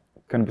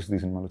కనిపిస్తుంది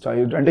ఈ సినిమాలో.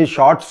 అంటే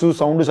షార్ట్స్,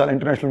 సౌండ్ చాలా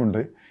ఇంటర్నేషనల్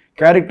ఉంటాయి,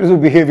 క్యారెక్టర్స్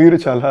బిహేవియర్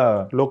చాలా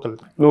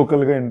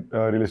లోకల్గా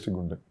రియలిస్టిక్గా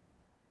ఉంటాయి.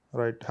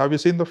 Right. Have you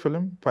seen the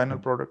film final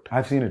product? I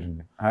have seen it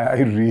అండి.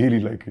 I really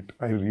like it.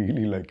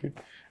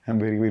 I'm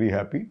very very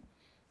happy.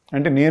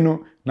 అంటే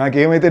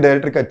నాకేమైతే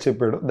డైరెక్టర్ కట్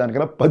చెప్పాడో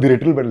దానికన్నా 10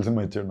 రెట్లు బెటర్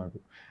సినిమా ఇచ్చాడు నాకు.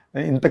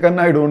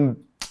 ఇంతకన్నా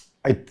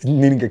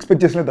నేను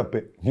ఎక్స్పెక్ట్ చేసినా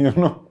తప్పే.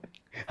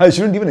 I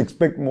shouldn't even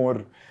expect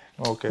more.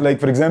 Okay. Like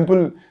for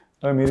example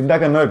మీరు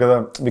ఇందాక అన్నారు కదా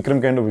Vikram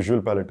kind of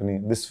visual palette అని.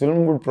 This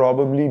film would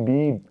probably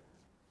be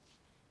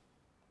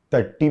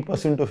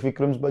 30% of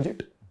Vikram's budget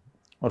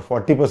or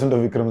 40% of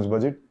Vikram's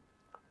budget.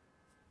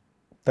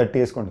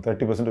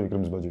 30% of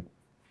Vikram's budget.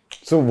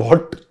 So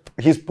what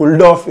he's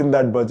pulled off in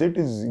that budget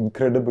is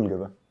incredible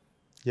కదా.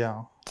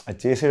 అది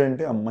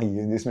చేసాడంటే అమ్మాయి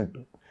ఏం చేసినట్టు.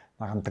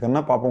 నాకు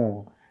అంతకన్నా పాపం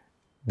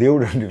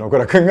దేవుడు అండి. ఒక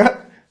రకంగా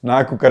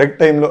నాకు కరెక్ట్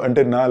టైంలో,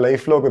 అంటే నా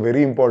లైఫ్లో ఒక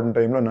వెరీ ఇంపార్టెంట్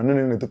టైంలో నన్ను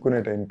నేను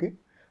ఎత్తుక్కునే టైంకి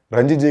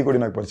రంజిత్ జీ కూడా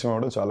నాకు పరిచయం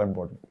అవ్వడం చాలా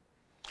important.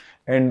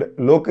 And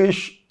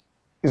Lokesh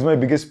is my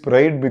biggest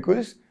pride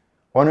because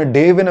on a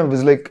day when I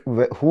was like,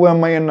 who am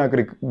I అని నాకు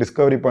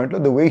డిస్కవరీ పాయింట్లో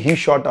the way he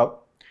shot up,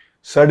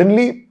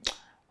 suddenly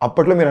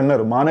అప్పట్లో మీరు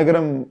అన్నారు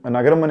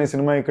నగరం అనే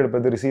సినిమా ఇక్కడ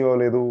పెద్ద రిసీవ్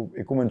అవ్వలేదు,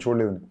 ఎక్కువ మంది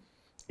చూడలేదని.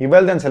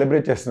 ఇవాళ దాన్ని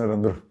సెలబ్రేట్ చేస్తున్నారు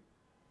అందరూ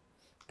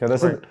కదా.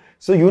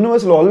 So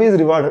universe will always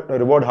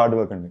reward hard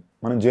work అండి.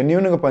 మనం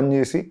జెన్యూన్గా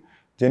పనిచేసి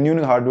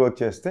జెన్యూన్గా హార్డ్ వర్క్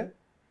చేస్తే,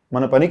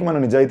 మన పనికి మన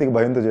నిజాయితీకి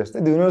భయంతో చేస్తే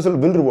the universe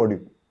will reward you.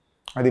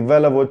 అది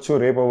ఇవాళ అవ్వచ్చు,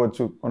 రేపు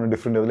అవ్వచ్చు, on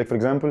different level. Like for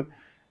example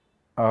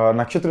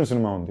నక్షత్రం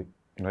సినిమా ఉంది,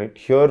 right?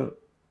 Here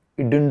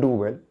it didn't do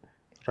well.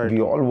 We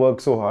all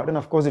worked so hard and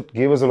of course it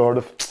gave us a lot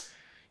of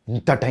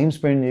ఇంత time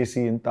spend చేసి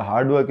ఇంత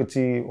హార్డ్ వర్క్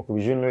ఇచ్చి ఒక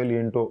visual వెళ్ళి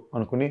ఏంటో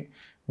అనుకుని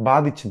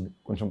బాధ ఇచ్చింది,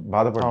 కొంచెం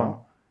బాధపడ్డాను.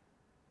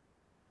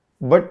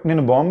 బట్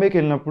నేను బాంబేకి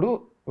వెళ్ళినప్పుడు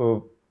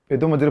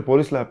ఏదో మధ్యలో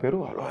పోలీసులు ఆపారు,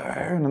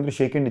 అందరూ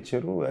షేక్ హ్యాండ్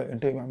ఇచ్చారు.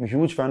 అంటే I'm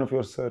huge fan of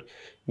your sir,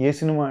 A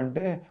cinema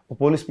అంటే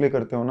పోలీస్ ప్లే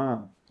కడితే ఉన్నా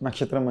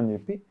నక్షత్రం అని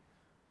చెప్పి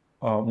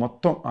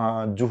మొత్తం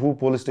జుహూ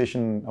పోలీస్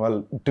స్టేషన్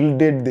వాళ్ళు till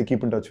date they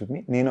keep in touch with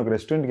me. నేను ఒక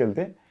రెస్టారెంట్కి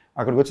వెళ్తే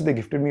అక్కడికి వచ్చి they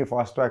gifted me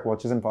fast track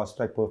watches and fast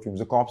track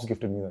perfumes. Caps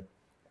gifted me that.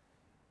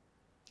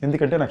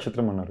 ఎందుకంటే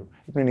నక్షత్రం అన్నారు.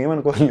 ఇప్పుడు నేను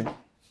ఏమనుకోవాలి.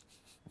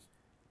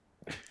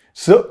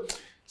 సో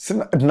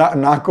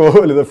నాకు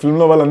లేదా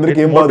ఫిల్మ్లో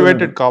వాళ్ళందరికీ ఏం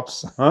motivated caps,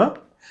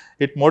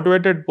 it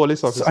motivated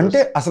police officers. అంటే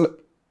అసలు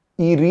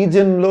ఈ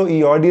రీజన్లో ఈ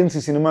ఆడియన్స్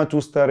ఈ సినిమా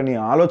చూస్తారని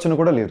ఆలోచన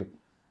కూడా లేదు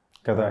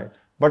కదా.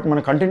 బట్ మన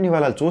కంటెంట్ని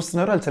వాళ్ళు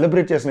చూస్తున్నారు, వాళ్ళు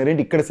సెలబ్రేట్ చేస్తున్నారు.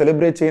 ఏంటి ఇక్కడ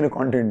సెలబ్రేట్ చేయని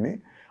కాంటెంట్ని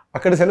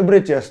అక్కడ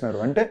సెలబ్రేట్ చేస్తున్నారు.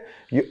 అంటే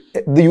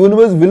the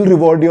universe will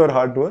reward your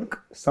hard work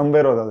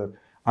somewhere or other.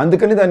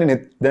 అందుకని దాన్ని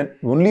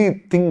only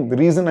thing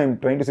reason I'm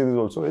trying to say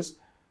this also is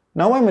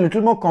now I'm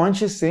little more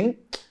conscious saying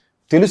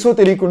తెలుసో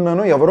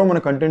తెలియకుండానో ఎవరో మన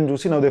కంటెంట్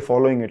చూసి now they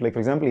following it. Like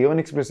for example A1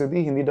 Express అది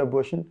Hindi dub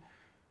version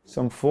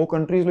some 4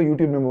 countries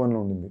YouTube number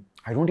 1లో ఉండింది.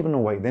 I don't even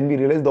know why. Then we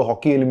realized the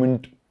hockey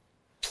element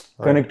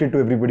connected to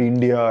everybody,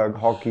 India,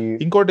 hockey.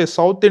 ఇంకోటి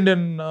south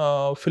Indian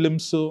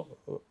films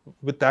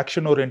with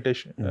action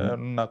orientation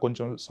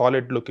కొంచెం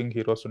solid looking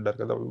heroes ఉంటారు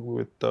కదా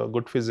with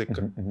good physique,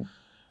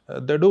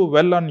 they do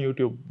well on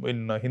YouTube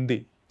in Hindi,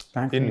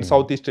 in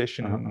south east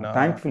Asian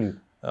Thankfully.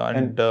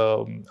 and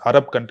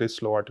Arab countries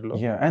లో వాటిలో.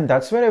 Yeah, and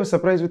that's where I was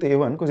surprised with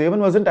A1 because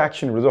A1 wasn't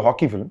action, it was a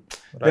hockey film.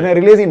 Then I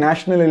realized the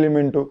national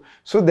element too.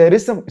 So there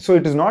is some, so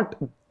it is not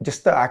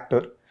just the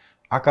actor.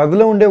 ఆ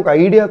కథలో ఉండే ఒక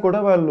idea కూడా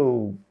వాళ్ళు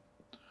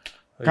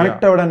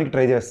connect అవ్వడానికి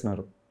try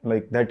చేస్తున్నారు.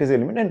 Like that is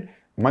element. And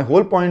my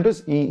whole point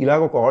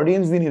ఇలాగ ఒక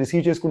ఆడియన్స్ దీన్ని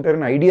రిసీవ్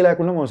చేసుకుంటారని ఐడియా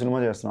లేకుండా మనం సినిమా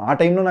చేస్తున్నాం. ఆ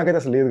టైంలో నాకైతే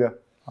అసలు లేదుగా.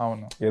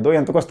 అవును, ఏదో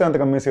ఎంతకు వస్తే అంత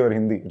కమ్మేసేవారు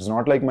Hindi. It's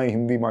not like my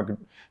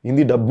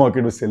Hindi dub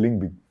market was selling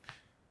big.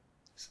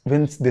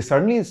 When they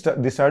suddenly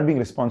they start being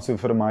responsive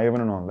for Mayavan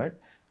and all that,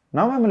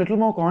 now I'm a little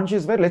more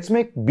conscious where let's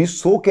be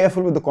so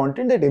careful with the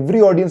content that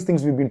every audience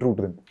thinks we've been true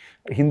to them.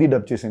 Hindi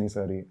dub chesani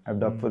sari, I've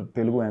dubbed for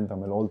Telugu and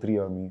Tamil, all three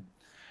are me.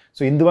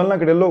 So ఇందువల్ల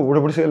అక్కడెల్లో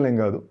ఊడపడిసేయాలేం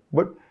కాదు,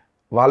 but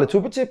వాళ్ళు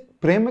చూపించే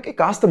ప్రేమకి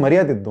కాస్త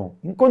మర్యాద ఇద్దాం,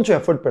 ఇంకొంచెం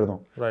effort పెడదాం.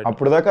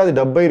 అప్పుడు దాకా అది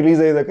 70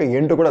 రిలీజ్ అయ్యేదాకా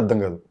ఏంటో కూడా అర్థం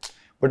కాదు.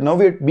 But now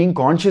we are being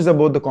conscious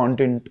about the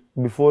content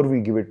before we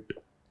give it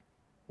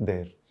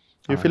there.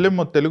 ఈ ఫిలిం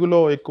తెలుగులో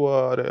ఎక్కువ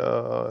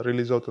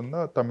రిలీజ్ అవుతుందా,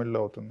 తమిళ్లో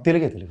అవుతుందా?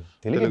 తెలుగే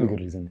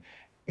రిలీజ్ అండి.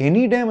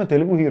 Any time a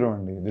Telugu hero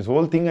అండి. This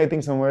whole thing I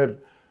think somewhere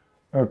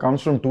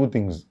comes from two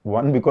things.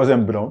 One, because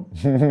I'm brown,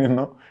 you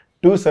know.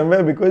 Two,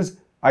 somewhere because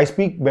I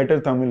speak better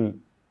Tamil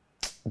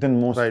than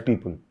most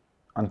people.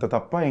 అంత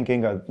తప్ప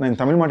ఇంకేం కాదు. నేను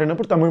తమిళ్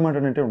మాట్లాడినప్పుడు తమిళ్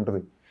మాట్లాడినట్టే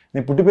ఉంటుంది.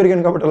 నేను పుట్టి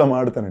పెరిగాను కాబట్టి అలా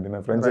మాట్లాడతానండి. నా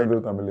ఫ్రెండ్స్ అందరూ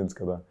తమిళియన్స్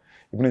కదా.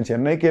 ఇప్పుడు నేను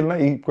చెన్నైకి వెళ్ళినా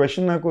ఈ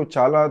క్వశ్చన్ నాకు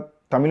చాలా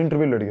తమిళ్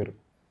ఇంటర్వ్యూలు అడిగారు.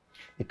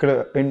 ఇక్కడ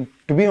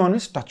to be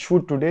honest, touch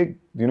wood today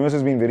universe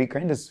has been very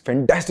kind. It's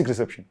fantastic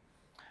reception.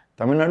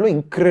 తమిళనాడులో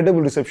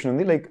ఇంక్రెడిబుల్ రిసెప్షన్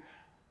ఉంది. లైక్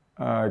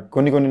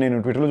కొన్ని నేను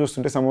ట్విట్టర్లో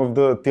చూస్తుంటే some of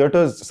the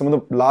theatres, some of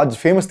the large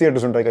famous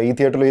theatres ఉంటాయి, ఈ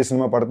థియేటర్లో ఏ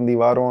సినిమా పడుతుంది ఈ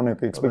వారం అనే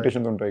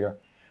ఎక్స్పెక్టేషన్స్ ఉంటాయి.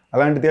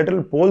 అలాంటి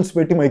థియేటర్లు పోల్స్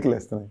పెట్టి మైకులు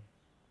వేస్తున్నాయి.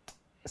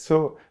 So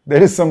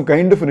there is some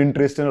kind of an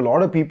interest and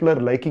lot of people are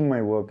liking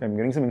my work. I'm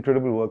getting some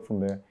incredible work from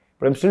there,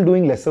 but I'm still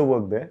doing lesser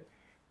work there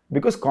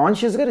because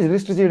కాన్షియస్గా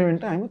register చేయడం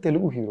అంటే I'm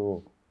Telugu hero.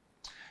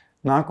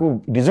 నాకు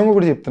నిజంగా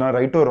కూడా చెప్తున్నా,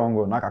 రైటో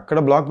రాంగో, నాకు అక్కడ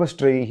block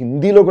buster అయ్యి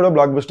హిందీలో కూడా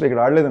బ్లాక్ బస్టర్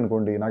ఇక్కడ ఆడలేదు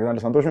అనుకోండి, నాకు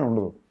దాంట్లో సంతోషం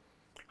ఉండదు.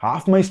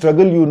 Half my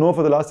struggle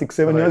for the last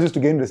 6-7 years is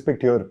to gain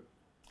respect here,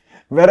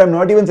 where I'm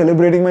not even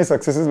celebrating my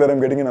successes where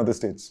I'm getting in other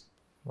states.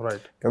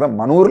 Right కదా,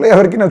 మన ఊర్లో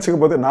ఎవరికి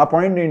నచ్చకపోతే నా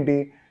పాయింట్ ఏంటి,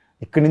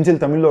 ఇక్కడి నుంచి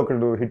తమిళ్లో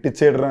ఒకడు హిట్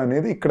ఇచ్చేయడరా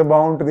అనేది ఇక్కడ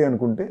బాగుంటుంది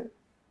అనుకుంటే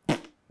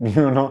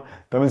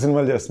తమిళ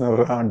సినిమాలు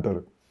చేస్తున్నారా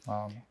అంటారు.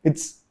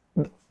 It's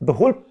the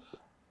whole.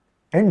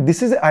 And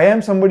this is I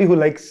am somebody who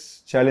likes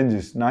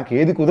challenges. నాకు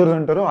ఏది కుదరదు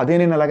అంటారో అదే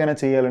నేను ఎలాగైనా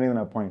చేయాలనేది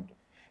నా పాయింట్.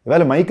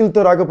 ఇవాళ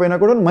మైకిల్తో రాకపోయినా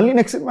కూడా మళ్ళీ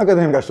నెక్స్ట్ సినిమాకి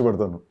అదే నేను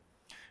కష్టపడతాను.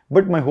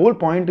 But my whole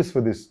point is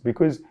for this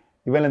because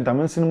ఇవాళ నేను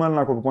తమిళ సినిమాలు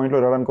నాకు ఒక పాయింట్లో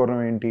రావడానికి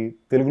కారణం ఏంటి,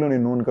 తెలుగులో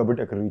నేను నోన్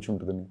కాబట్టి అక్కడ రీచ్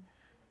ఉంటుందని.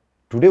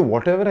 Today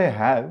what ever I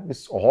have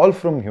is all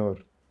from హ్యూర్.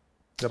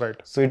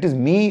 Right. So it is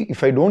me,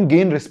 if I don't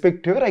gain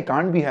respect హ్యూర్ I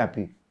can't be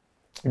happy.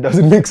 It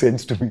doesn't make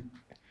sense to me.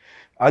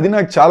 అది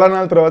నాకు చాలా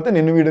నాళ్ళ తర్వాత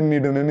నిన్ను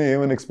వీడని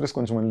A1 Express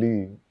కొంచెం మళ్ళీ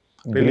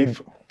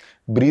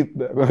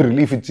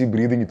రిలీఫ్ ఇచ్చి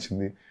బ్రీదింగ్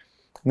ఇచ్చింది.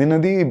 నేను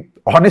అది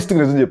ఆనెస్ట్గా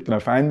రీజన్ చెప్తున్నా,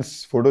 ఫ్యాన్స్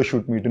ఫోటో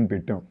షూట్ మీటింగ్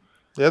పెట్టాం.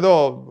 ఏదో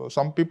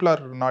some people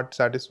are not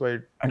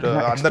satisfied,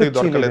 అందరికి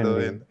దొరకలేదు,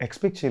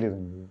 ఎక్స్పెక్ట్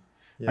చేయలేదండి.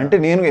 అంటే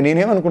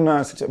నేనేమనుకున్నా,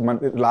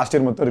 లాస్ట్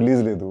ఇయర్ మొత్తం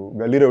రిలీజ్ లేదు,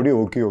 గల్లీ రౌడీ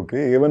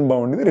ఓకే A1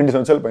 బాగుండేది, 2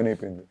 సంవత్సరాల పైన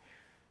అయిపోయింది.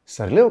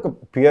 సర్లే ఒక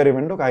PR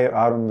ఈవెంట్ ఒక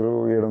 600,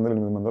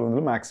 700,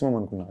 800 మాక్సిమం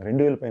అనుకున్నా.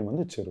 2000 పైన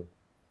మంది వచ్చారు.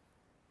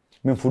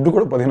 మేము ఫుడ్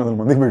కూడా 1500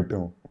 మందికి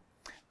పెట్టాము.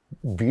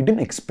 We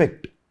didn't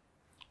expect.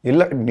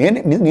 ఇలా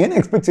నేను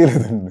ఎక్స్పెక్ట్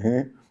చేయలేదండి.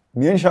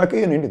 నేను షాక్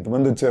అయ్యాను, ఏంటి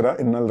ఇంతమంది వచ్చారా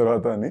ఇన్నాళ్ళ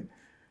తర్వాత అని.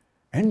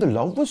 And the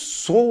love was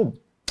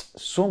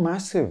so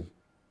massive.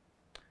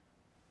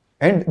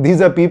 And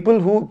these are people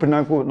who, ఇప్పుడు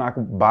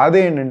నాకు బాధ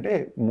ఏంటంటే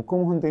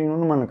ముఖమొహం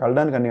తెలియని మనం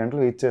కలడానికి అన్ని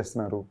గంటలు వెయిట్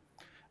చేస్తున్నారు.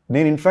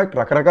 నేను ఇన్ఫ్యాక్ట్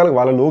రకరకాల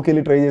వాళ్ళలోకి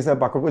వెళ్ళి ట్రై చేశా,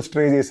 పక్కకు వచ్చి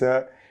ట్రై చేశా,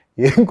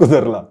 ఏం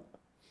కుదరలా,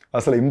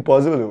 అసలు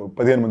ఇంపాసిబుల్.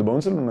 15 మంది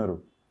బౌన్సర్లు ఉన్నారు.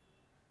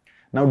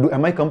 Now,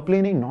 am I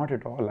complaining? Not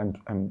at all.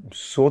 I'm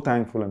so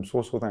thankful. I'm so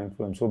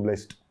thankful. I'm so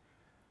blessed.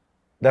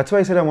 That's why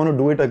I said I want to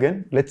do it again.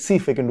 Let's see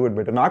if I can do it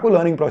better. నాకు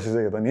learning process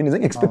కదా. నేను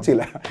నిజంగా expect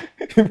చేయలే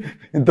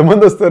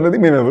ఇంతమంది వస్తారనేది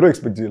మేము ఎవరూ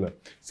expect చేయలే.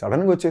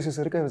 సడన్గా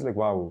వచ్చేసేసరికి I was like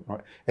wow.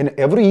 And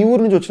ఎవరు ఈ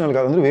ఊరు నుంచి వచ్చిన వాళ్ళు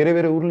కాదు, అందరూ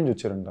వేరే ఊర్ల నుంచి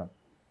వచ్చారంట.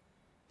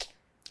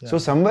 So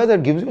somewhere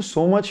that gives you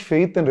so much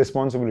faith and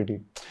responsibility.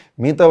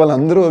 మిగతా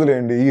వాళ్ళందరూ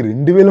వదిలేయండి, ఈ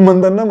 2000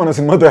 మంది అన్నా మన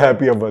సినిమాతో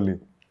హ్యాపీ అవ్వాలి.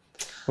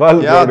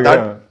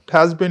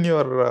 Has been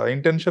your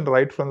intention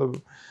right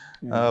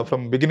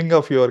from beginning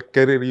of your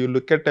career. You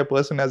look at a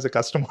person as a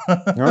customer.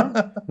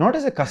 Not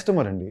as a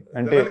customer andi.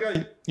 Ante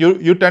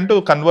you tend to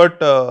convert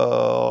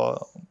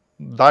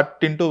that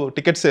into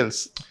ticket sales.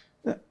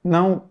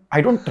 Now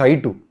I don't try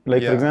to,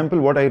 like for example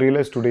what I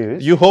realized today is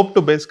You hope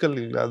to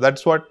basically,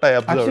 that's what I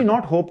observed. actually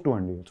not hope to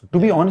అండి, to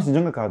be honest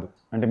నిజంగా కాదు,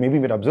 అంటే maybe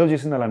మీరు observe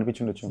చేసింది అలా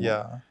అనిపించుండొచ్చు.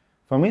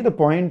 For me the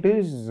point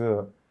is,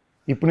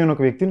 ఇప్పుడు నేను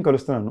ఒక వ్యక్తిని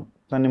కలుస్తున్నాను,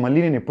 దాన్ని మళ్ళీ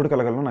నేను ఎప్పుడు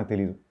కలగలను నాకు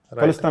తెలియదు,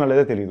 కలుస్తానా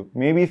లేదా తెలియదు,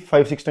 మేబీ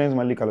 5-6 times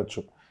మళ్ళీ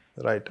కలవచ్చు.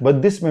 Right. But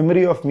this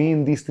memory of me in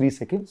these 3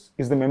 seconds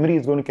is the memory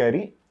is going to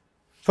carry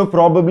for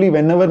probably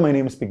whenever my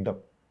name is picked up.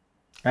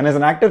 And as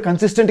an actor,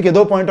 consistent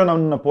ఏదో point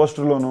ఉన్న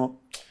పోస్టర్లోనో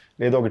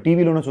లేదో ఒక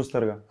టీవీలోనో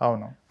చూస్తారుగా,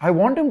 అవును, I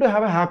want him to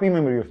have a happy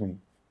memory of మీ.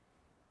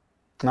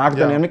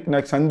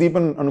 నాకు సందీప్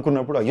అని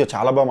అనుకున్నప్పుడు అయ్యో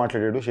చాలా బాగా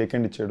మాట్లాడాడు, షేక్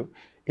హ్యాండ్ ఇచ్చాడు,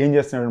 ఏం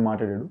చేస్తున్నాడు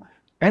మాట్లాడాడు,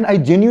 and I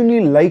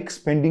genuinely like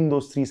spending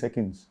those 3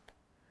 seconds.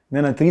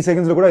 నేను ఆ 3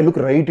 seconds కూడా I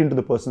look right in to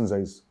the persons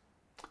ice.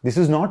 This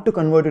is not to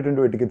convert it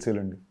into ticket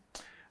sale అండి.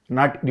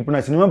 ఇప్పుడు నా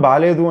సినిమా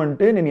బాగాలేదు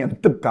అంటే నేను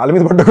ఎంత కాళ్ళ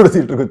మీద పడ్డా కూడా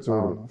థియేటర్కి వచ్చి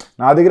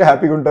నా దగ్గర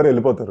హ్యాపీగా ఉంటారు,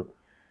 వెళ్ళిపోతారు.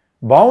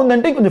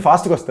 బాగుందంటే కొంచెం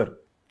ఫాస్ట్గా వస్తారు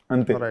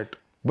అంతే.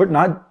 బట్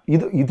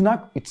ఇది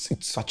నాకు it's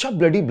such a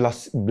bloody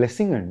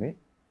blessing అండి,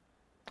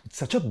 it's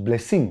such a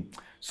blessing.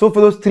 So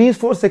for those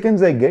 3-4 seconds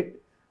I get,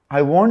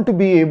 I want to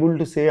be able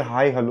to say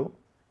hi, hello,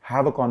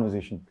 have a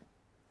conversation.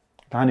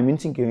 దాని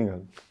మించి ఇంకేమీ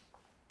కాదు.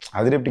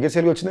 అది రేపు టికెట్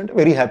సేల్కి వచ్చిందంటే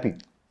very happy.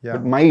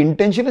 But my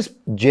intention is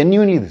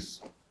genuinely this.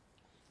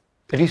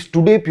 At least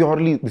today,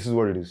 purely, this is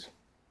what it is.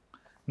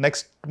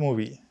 Next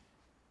movie,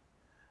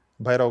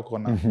 Bhairav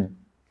Kona.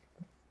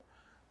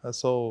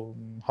 So,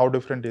 how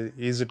different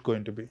is it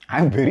going to be?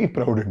 I'm very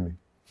proud of me.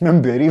 I'm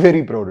very,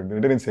 very proud of me.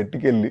 అంటే నేను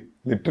సెట్కి వెళ్ళి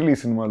literally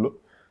సినిమాలో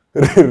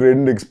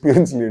 2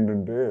 ఎక్స్పీరియన్స్లు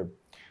ఏంటంటే,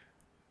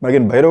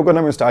 నాకు భైరవ్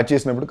కన్నా మేము start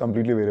చేసినప్పుడు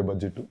కంప్లీట్లీ వేరే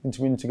బడ్జెట్,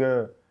 ఇంచుమించుగా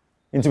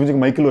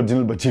మైకిల్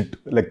ఒరిజినల్ బడ్జెట్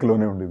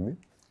లెక్కలోనే ఉండింది.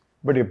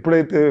 బట్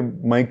ఎప్పుడైతే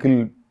మైకిల్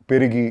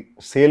పెరిగి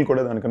సేల్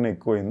కూడా దానికన్నా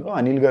ఎక్కువైందో,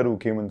 అనిల్ గారు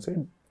came and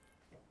said,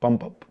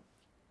 pump up,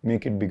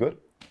 make it bigger,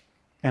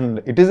 and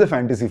it is a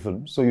fantasy film,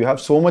 so you have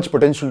so much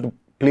potential to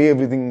play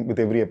everything with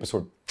every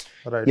episode.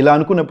 ఇలా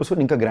అనుకున్న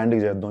episode ఇంకా గ్రాండ్గా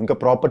చేద్దాం, ఇంకా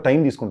ప్రాపర్ టైం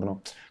తీసుకుంటున్నాం,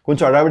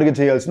 కొంచెం అడావిడిగా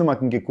చేయాల్సిన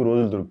మాకు ఇంకెక్కువ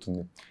రోజులు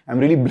దొరుకుతుంది.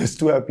 I'm really blessed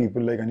to have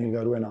people like Anil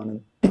గారు and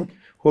Anand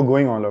who are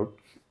going all out.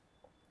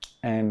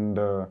 And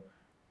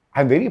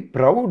I'm very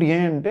proud.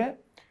 ఏంటంటే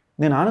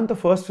నేను ఆనంద్తో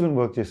ఫస్ట్ ఫిల్మ్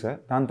వర్క్ చేశాను,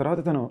 దాని తర్వాత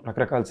తను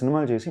రకరకాల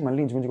సినిమాలు చేసి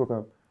మళ్ళీ ఇంచుమించుకు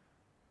ఒక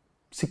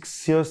 6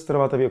 years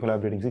తర్వాత we are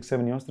collaborating,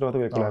 6-7 years తర్వాత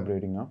we are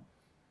collaborating now.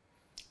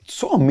 It's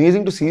so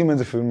amazing to see him as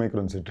a filmmaker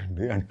on set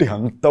అండి. అంటే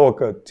అంత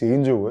ఒక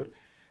చేంజ్ ఓవర్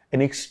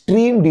అండ్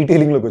ఎక్స్ట్రీమ్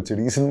డీటెయిలింగ్లోకి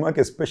వచ్చాడు ఈ సినిమాకి.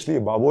 ఎస్పెషలీ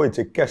బాబోయ్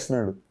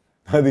చెక్కేస్తున్నాడు,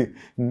 అది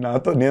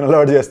నేను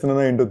అలవాటు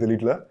చేస్తున్నానో ఏంటో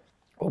తెలియట్లా,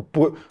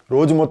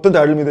 రోజు మొత్తం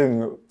దాడుల మీద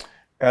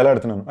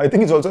ఏలాడుతున్నాను. I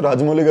think it's also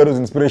Rajamouli గారు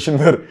inspiration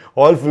wear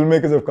all film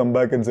makers have come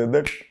back and said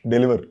that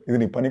deliver, ఇది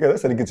నీ పని కదా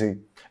సరిగ్గా చెయ్యి.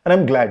 And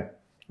I'm glad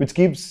which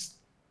keeps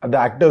the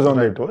actors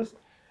on it was.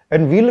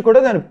 And వీళ్ళు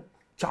కూడా దాన్ని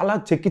చాలా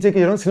చెక్కి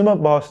చేయడం, సినిమా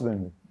బాగా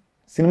వస్తుందండి.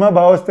 సినిమా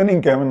బాగా వస్తేనే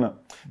ఇంకేమన్నా,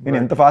 నేను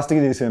ఎంత ఫాస్ట్గా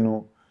చేశాను,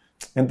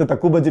 ఎంత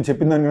తక్కువ బడ్జెట్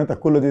చెప్పిన దానికన్నా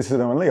తక్కువలో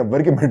చేసేయడం వల్ల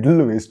ఎవరికి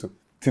మెడల్ వేస్ట్.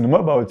 సినిమా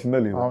బాగా వచ్చిందా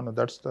లేదా,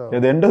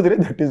 at the end of the day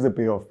that is the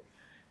pay of.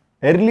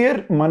 Earlier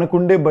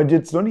మనకుండే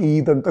బడ్జెట్స్లోని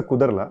ఇదంతా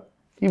కుదరలా,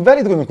 ఇవాళ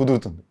ఇది కొంచెం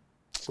కుదురుతుంది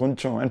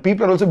కొంచెం. And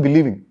people are also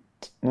believing,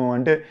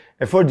 అంటే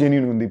ఎఫర్ట్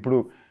జెన్యూన్ ఉంది. ఇప్పుడు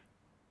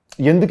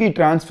ఎందుకు ఈ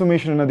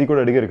ట్రాన్స్ఫర్మేషన్ అన్నది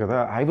కూడా అడిగారు కదా,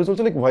 I was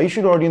also like why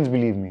should audience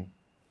believe me.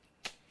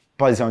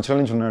 10 సంవత్సరాల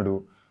నుంచి ఉన్నాడు,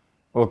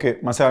 ఓకే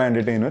మసాలా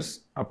ఎంటర్టైనర్స్,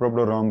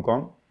 అప్పుడప్పుడు రామ్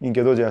కామ్,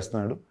 ఇంకేదో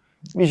చేస్తున్నాడు,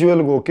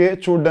 విజువల్ ఓకే,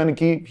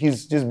 చూడడానికి he's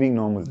just being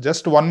normal.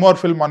 Just one more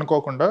film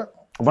అనుకోకుండా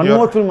I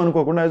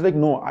was like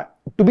no,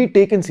 to be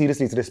taken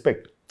seriously, it's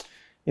respect.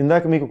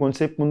 ఇందాక మీకు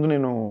కొంతసేపు ముందు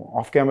నేను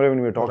of camera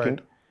when we are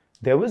talking,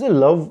 there was a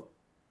love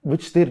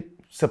which they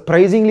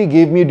surprisingly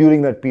gave me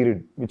during that period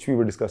which we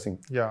were discussing.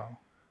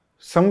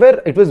 Somewhere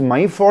it was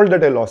my fault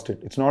that I lost it.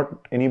 It's not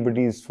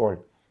anybody's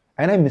fault,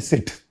 and I miss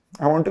it.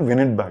 I want to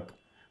win it back.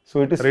 So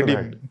it is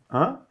redeemed.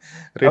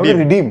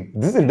 Redeem.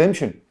 This is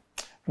redemption.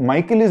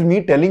 Michael is me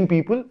telling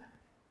people,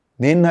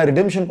 నేను నా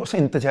redemption కోసం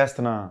ఇంత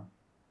చేస్తున్నా.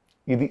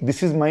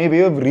 This is my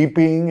way of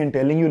repaying and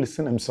telling you,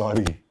 listen, I'm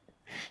sorry.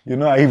 You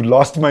know, I've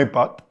lost my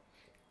path,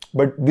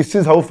 but this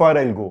is how far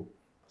I'll go.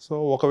 So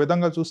ఒక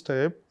విధంగా చూస్తే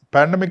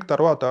pandemic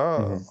తర్వాత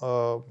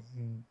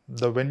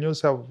the venues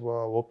have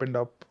opened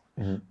up,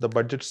 the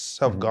budgets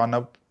have gone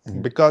up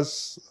because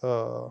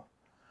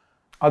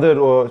other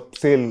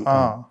sale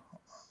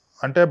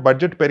అంటే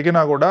budget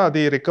పెరిగినా కూడా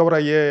అది recover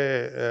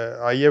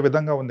అయ్యే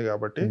విధంగా ఉంది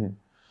కాబట్టి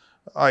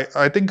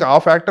ఐ థింక్ ఆ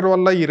ఫ్యాక్టర్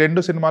వల్ల ఈ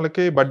 2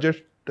 సినిమాలకి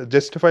బడ్జెట్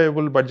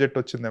జస్టిఫైయబుల్ బడ్జెట్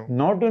వచ్చిందేమో.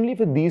 Not only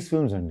for these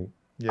films అండి,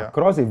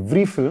 across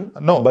every film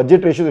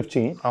budget ratios have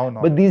changed,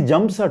 but these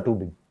jumps are too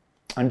big.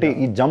 అంటే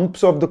ఈ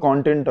jumps of the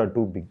content or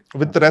two big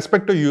with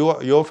respect to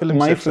your films,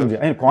 my films,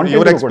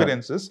 your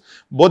experiences.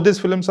 Both these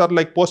films are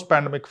like post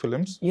pandemic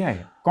films.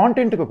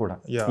 Content కూడా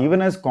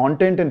even as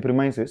content and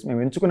premises మేము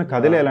ఎంచుకున్న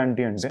కథలు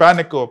ఎలాంటి అంటే span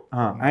ఎక్కువ,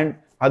 and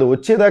అది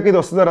వచ్చేదాకా ఇది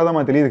వస్తుందా రాదా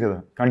మాకు తెలియదు కదా,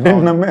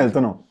 కంటెంట్ నమ్మే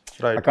వెళ్తున్నాం.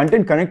 ఆ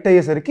కంటెంట్ కనెక్ట్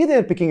అయ్యేసరికి they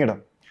are picking it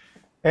up.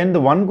 And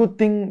the one good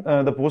thing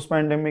the post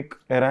pandemic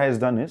ఎరా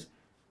Hess done is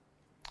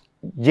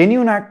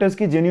genuine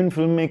యాక్టర్స్కి, genuine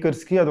film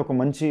మేకర్స్కి అది ఒక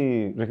మంచి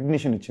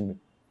రికగ్నిషన్ ఇచ్చింది.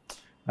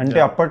 అంటే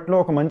అప్పట్లో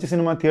ఒక మంచి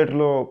సినిమా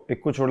థియేటర్లో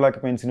ఎక్కువ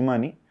చూడలేకపోయిన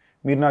సినిమాని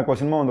మీరు నాకు ఒక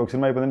సినిమా ఉంది, ఒక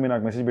సినిమా అయిపోయిందని మీరు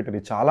నాకు మెసేజ్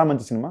పెట్టారు, చాలా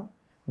మంచి సినిమా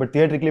బట్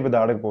థియేటర్కి పెద్ద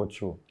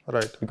ఆడకపోవచ్చు,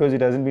 because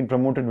it హెజన్ been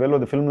promoted well,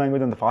 the film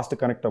language అంత ఫాస్ట్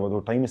కనెక్ట్ అవ్వదు,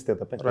 టైం ఇస్తే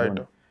తప్ప.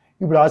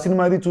 ఇప్పుడు ఆ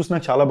సినిమా అది చూసి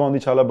నాకు చాలా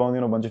బాగుంది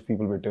అని బంచ్ ఆఫ్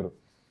పీపుల్ పెట్టారు.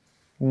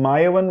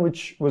 Mayavan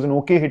which was an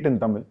okay hit in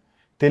Tamil,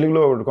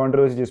 తెలుగులో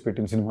కాంట్రవర్సీ చేసి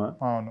పెట్టిన సినిమా.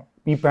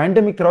 ఈ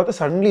పాండమిక్ తర్వాత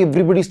suddenly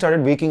everybody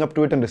started waking up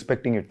to it and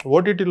respecting it.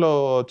 ఓటీటీలో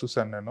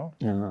చూసాను నేను,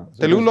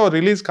 తెలుగులో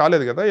రిలీజ్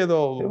కాలేదు కదా, ఏదో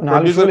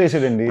 4 షోలు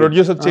వేసాడండి,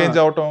 ప్రొడ్యూసర్ చేంజ్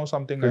అవటం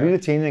సంథింగ్.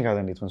 ప్రొడ్యూసర్ చేంజ్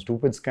కాదండి, it's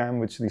stupid scam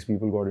which these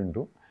people got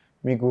into.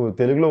 మీకు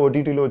తెలుగులో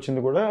ఓటీటీలో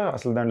వచ్చింది కూడా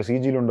అసలు దాంట్లో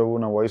సీజీలు ఉండవు,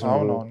 నా వాయిస్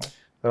ఉండవు,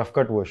 rough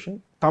cut version.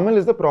 Tamil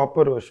is the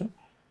proper version.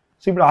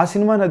 So ఇప్పుడు ఆ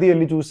సినిమాని అది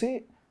వెళ్ళి చూసి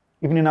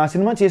ఇప్పుడు నేను ఆ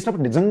సినిమా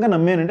చేసినప్పుడు నిజంగా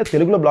నమ్మానంటే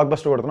తెలుగులో బ్లాక్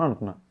బస్టర్ కొడుతున్నా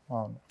అనుకున్నా.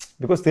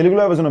 బికాస్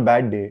తెలుగులో was on a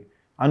bad day,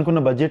 అనుకున్న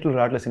బడ్జెట్లు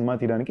రావట్లేదు సినిమా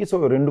తీయడానికి. సో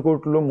 2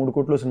 కోట్లలో 3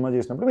 కోట్లలో సినిమా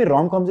చేసినప్పుడు మీరు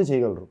రామ్ కామ్సే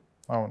చేయగలరు.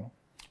 అవును,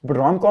 ఇప్పుడు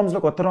రామ్ కామ్స్లో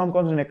కొత్త రామ్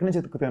కామ్స్ నేను ఎక్కడి నుంచి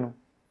ఎత్తుకుతాను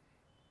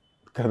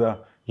కదా,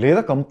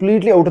 లేదా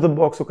completely out of the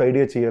box ఒక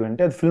ఐడియా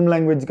చేయాలంటే అది ఫిల్మ్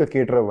లాంగ్వేజ్గా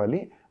కేటర్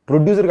అవ్వాలి,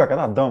 ప్రొడ్యూసర్గా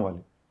కదా అర్థం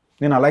అవ్వాలి.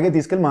 నేను అలాగే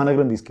తీసుకెళ్ళి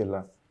మానగరం తీసుకెళ్ళా,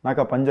 నాకు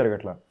ఆ పని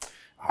జరగట్లా.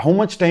 How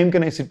much time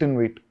can I SIT and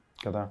wait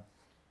కదా.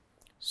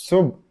 So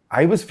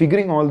I was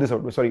figuring all this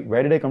out. Sorry,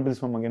 where did I come to this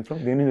from again from?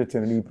 దేని నుంచి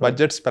వచ్చానండి?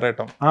 బడ్జెట్స్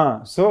పెరగటం.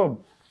 సో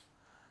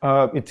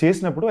ఇది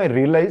చేసినప్పుడు I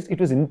realized it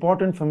was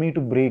important for me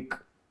to break.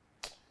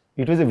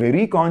 It was a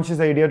very conscious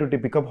idea to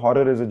pick up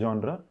horror as a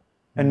genre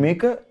and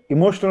make a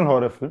emotional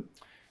horror film.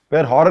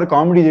 Where horror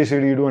comedy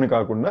చేసేది ఇడు అని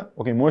కాకుండా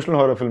ఒక emotional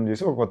horror film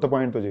చేసి ఒక కొత్త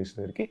పాయింట్తో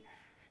చేసేసరికి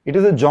it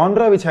is a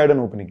genre which had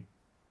an opening.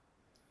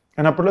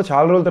 And అప్పట్లో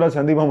చాలా రోజుల తర్వాత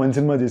సందీప్ మంచి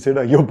సినిమా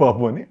చేసాడు, అయ్యో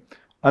పాపం అని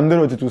అందరూ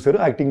వచ్చి చూశారు,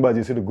 యాక్టింగ్ బాగా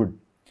చేసాడు, గుడ్.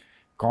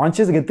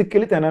 కాన్షియస్గా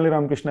ఎత్తుకెళ్ళి తెనాలి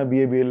రామకృష్ణ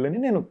బిఏబిఎల్ అని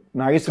నేను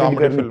నాగేశ్వర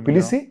రెడ్డి గారిని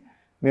పిలిచి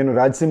నేను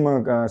రాజసింహ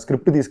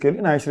స్క్రిప్ట్ తీసుకెళ్ళి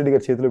నాగేశ్వర రెడ్డి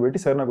గారి చేతిలో పెట్టి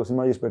సార్ నాకు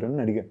సినిమా చేసి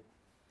పెట్టారని అడిగాను.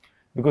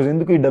 బికాజ్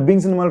ఎందుకు ఈ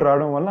డబ్బింగ్ సినిమాలు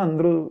రావడం వల్ల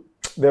అందరూ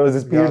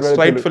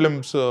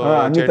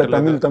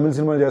తమిళ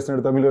సినిమాలు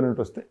చేస్తున్నాడు తమిళ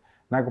అన్నట్టు వస్తే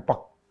నాకు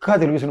పక్కా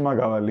తెలుగు సినిమా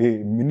కావాలి,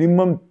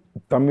 మినిమం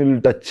తమిళ్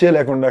టచ్చే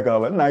లేకుండా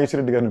కావాలి. నాగేశ్వర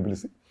రెడ్డి గారిని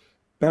పిలిచి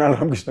తెనాలి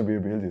రామకృష్ణ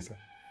బిఏబిఎల్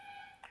చేశాను.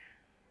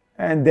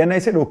 And then I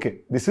said, okay,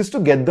 this is to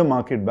get the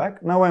market back.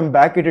 Now I'm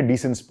back at a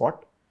decent spot.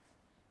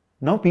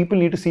 Now people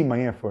need to see my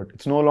effort.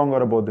 It's no longer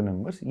about the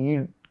numbers. ఈ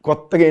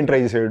కొత్తగా ఏం try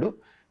చేసాడు,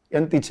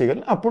 ఎంత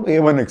ఇచ్చేయగలను. అప్పుడు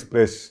A1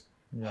 express,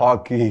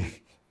 hockey,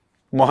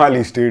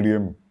 Mohali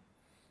stadium.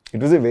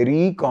 It was a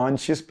very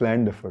conscious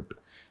planned effort.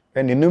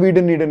 And నిన్ను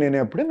వీడని నీడని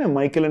అనేప్పుడే మేము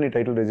Michael అనే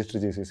టైటిల్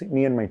రిజిస్టర్ చేసేసి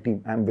me and my team,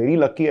 I'm very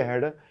lucky I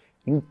had a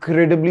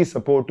incredibly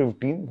supportive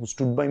team who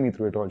stood by me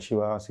through it all.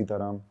 Shiva,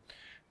 Sitaram,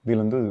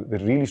 వీళ్ళందరూ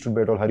really stood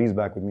by it all. Hari is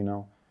back with me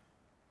now.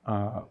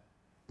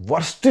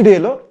 Worst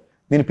డేలో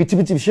నేను పిచ్చి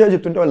పిచ్చి విషయాలు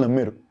చెప్తుంటే వాళ్ళు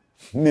నమ్మారు.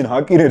 నేను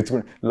హాకీ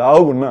నేర్చుకుంటా,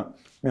 లావుగున్నా,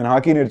 నేను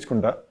హాకీ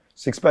నేర్చుకుంటా,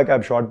 6 ప్యాక్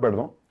యాప్ షార్ట్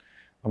పెడదాం,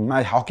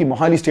 హాకీ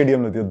మొహాలీ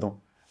స్టేడియంలో తీద్దాం.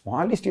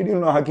 మొహాలీ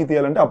స్టేడియంలో హాకీ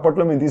తీయాలంటే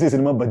అప్పట్లో మేము తీసే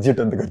సినిమా బడ్జెట్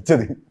అంత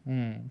ఖర్చది,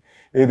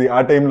 ఇది ఆ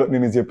టైంలో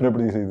నేను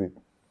చెప్పినప్పుడు తీసేది.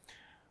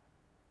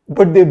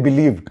 But they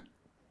believed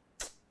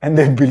and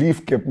they believe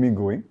kept me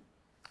going.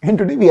 And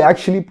today we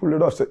actually pulled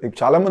it of.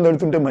 చాలా మంది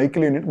అడుగుతుంటే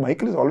మైకిల్ ఏంటంటే,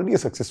 Michael is already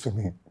a success for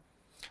me.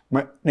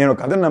 నేను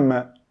కథ నమ్మా,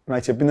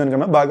 నాకు చెప్పిన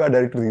దానికన్నా బాగా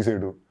డైరెక్టర్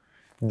తీసాడు,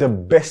 ద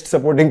బెస్ట్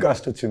సపోర్టింగ్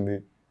కాస్ట్ వచ్చింది.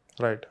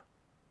 రైట్,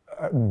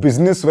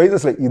 బిజినెస్ వైజ్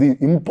అసలు ఇది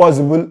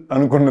ఇంపాసిబుల్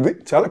అనుకున్నది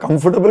చాలా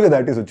కంఫర్టబుల్గా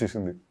దాట్ ఈస్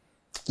వచ్చేసింది.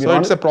 So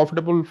it's a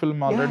profitable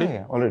film already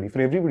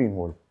for everybody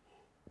involved.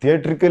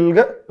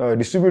 థియేట్రికల్గా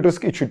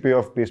డిస్ట్రిబ్యూటర్స్కి it should pay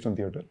of based on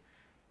theatre.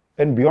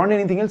 And beyond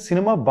anything else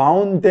cinema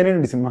బాగుంటేనే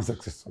cinema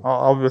success.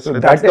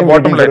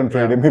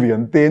 మీరు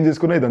ఎంత ఏం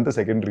చేసుకున్నా ఇదంతా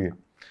secondary.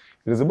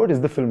 It is about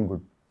is the film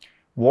good.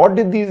 What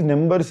did these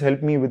numbers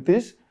help me with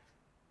is,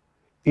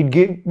 it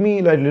gave me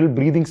like a little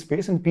breathing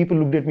space and people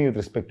looked at me with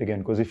respect again.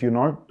 Because if you're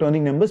not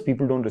turning numbers,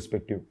 people don't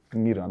respect you.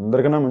 మీరు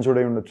అందరికన్నా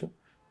మంచోడై ఉండొచ్చు,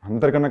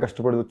 అందరికన్నా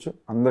కష్టపడవచ్చు,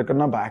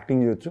 అందరికన్నా బాగా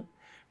acting చేయొచ్చు,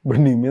 but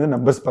నీ మీద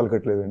numbers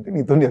పలకట్లేదు అంటే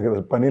నీతో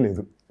పనే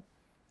లేదు.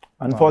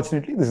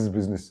 Unfortunately this is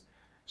business.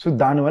 So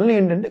దానివల్ల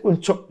ఏంటంటే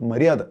కొంచెం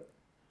మర్యాద,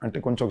 అంటే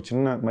కొంచెం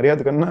చిన్న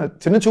మర్యాద కన్నా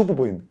చిన్న చూపు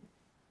పోయింది.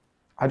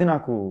 అది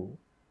నాకు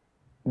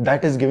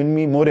that is given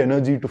me more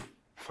energy to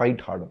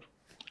fight harder.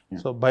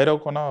 So Bhairav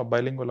కొన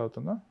బైలింగ్వల్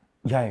అవుతుందా?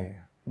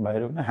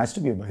 Bhairav has to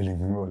be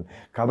bilingual.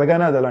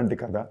 కథగానే అది అలాంటి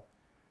కథ.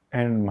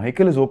 And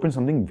Michael is open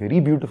something very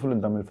beautiful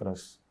in Tamil for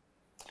us.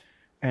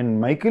 And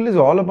Michael is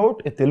all about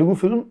a Telugu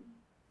film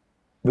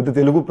with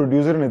Telugu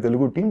producer and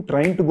Telugu team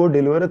trying to go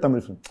deliver a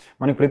Tamil film.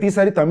 మనకి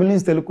ప్రతిసారి తమిళ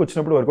నుంచి తెలుగుకి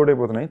వచ్చినప్పుడు work out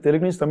అయిపోతున్నాయి,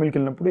 తెలుగు నుంచి తమిళకి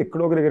వెళ్ళినప్పుడు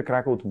ఎక్కడో ఒక దగ్గర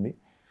క్రాక్ అవుతుంది.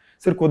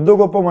 సరే కొద్దో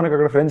గొప్ప మనకు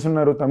అక్కడ ఫ్రెండ్స్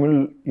ఉన్నారు, తమిళ్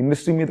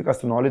ఇండస్ట్రీ మీద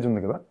కాస్త నాలెడ్జ్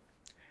ఉంది కదా,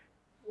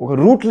 ఒక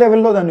రూట్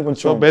లెవెల్లో దాన్ని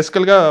కొంచెం.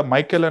 బేసికల్ గా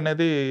మైకెల్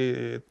అనేది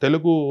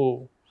తెలుగు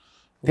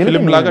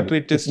ఫిల్మ్ లాగా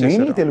ట్రీట్ చేసి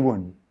మెయిన్లీ తెలుగు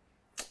అండి.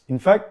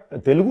 ఇన్ఫాక్ట్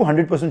తెలుగు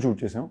 100% షూట్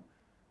చేసాం,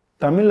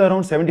 తమిళ్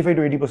అరౌండ్ 75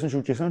 to 80%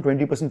 షూట్ చేసాం,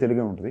 20%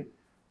 తెలుగే ఉంటుంది,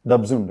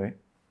 డబ్స్ ఉంటాయి.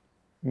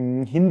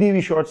 హిందీ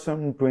వి shorts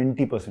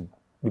 20%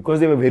 because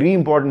they were very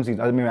important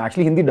scenes. అది మేము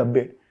యాక్చువల్లీ హిందీ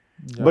డబ్బే,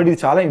 బట్ ఇది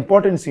చాలా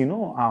ఇంపార్టెంట్ సీను,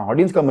 ఆ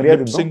ఆడియన్స్ కి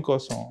మర్యాద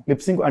కోసం,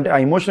 లిప్సింగ్ అంటే ఆ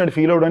ఎమోషన్ అది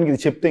ఫీల్ అవడానికి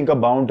ఇది చెప్తే ఇంకా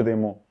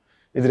బాగుంటుందేమో,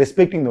 ఇది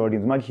రెస్పెక్టింగ్ ద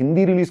ఆడియన్స్. మాకు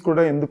హిందీ రిలీజ్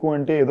కూడా ఎందుకు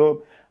అంటే ఏదో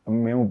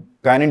మేము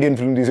pan Indian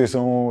film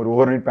తీసేసాము,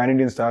 over night pan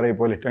Indian star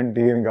అయిపోవాలి,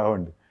 ఇట్లాంటి ఏం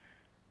కావండి.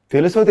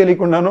 తెలుసో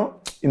తెలియకుండానో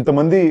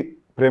ఇంతమంది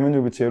ప్రేమను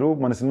చూపించారు,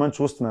 మన సినిమాని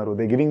చూస్తున్నారు,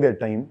 దే గివింగ్ దట్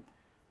టైం.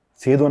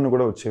 సేదు అన్న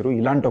కూడా వచ్చారు,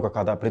 ఇలాంటి ఒక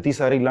కథ,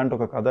 ప్రతిసారి ఇలాంటి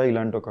ఒక కథ,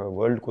 ఇలాంటి ఒక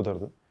వరల్డ్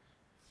కుదరదు,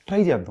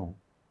 ట్రై చేద్దాం,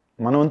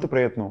 మన వంతు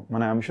ప్రయత్నం,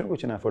 మన అంశానికి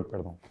వచ్చిన ఎఫర్ట్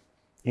పెడదాం.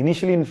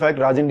 Initially in fact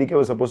Rajan DK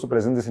was suppose to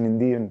present this in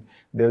Hindi and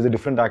there was a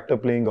different actor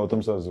playing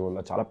Gautam sirs role.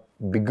 చాలా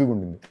బిగ్గా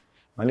ఉండింది.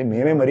 మళ్ళీ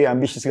మేమే మరీ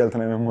అంబిషియస్గా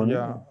వెళ్తున్నామేమో,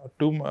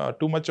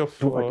 టూ మచ్ ఆఫ్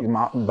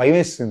భయం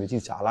వేస్తుంది, ఇది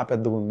చాలా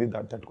పెద్దగా ఉంది,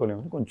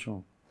 తట్టుకోలేమని కొంచెం.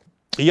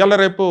 ఇవాళ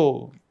రేపు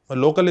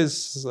లోకల్ ఇస్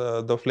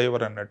ద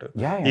ఫ్లేవర్ అన్నట్టు.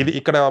 ఇది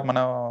ఇక్కడ మన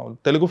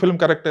తెలుగు ఫిల్మ్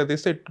కరెక్ట్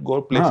తీస్తే ఇట్ గో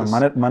ప్లేసెస్.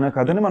 మన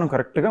కథని మనం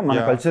కరెక్ట్ గా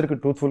మన కల్చర్ కి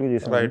ట్రూత్ఫుల్ గా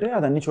చేసామంటే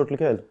అది అన్ని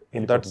చోట్లకే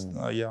వెళ్తుంది.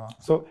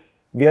 So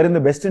we are in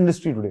the best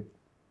industry today.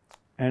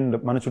 And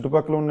మన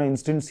చుట్టుపక్కల ఉన్న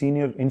ఇన్స్టెంట్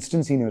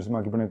సీనియర్స్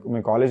మాకు ఇప్పుడు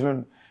మేము కాలేజ్లో,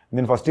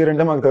 నేను ఫస్ట్ ఇయర్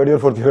అంటే మాకు థర్డ్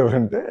ఇయర్ ఫోర్త్ ఇయర్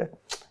ఎవరంటే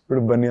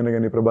ఇప్పుడు బన్నీ అన్న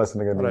కానీ, ప్రభాస్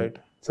అన్న కానీ,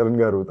 చరణ్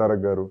గారు,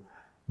 తారక్ గారు,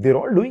 there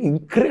all doing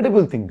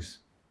incredible things.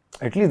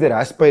 At least there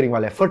aspiring,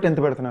 వాళ్ళ ఎఫర్ట్ ఎంత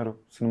పెడుతున్నారు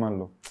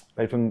సినిమాల్లో,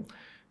 right?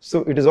 So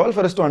it is all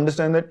for us to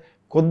understand that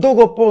కొద్దో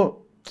గొప్ప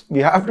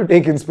we have to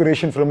take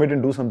inspiration from it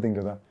and do something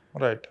కదా.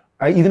 రైట్,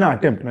 ఇది నా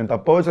అటెంప్ట్. నేను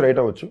తప్పవచ్చు,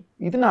 రైట్ అవ్వచ్చు,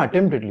 ఇది నా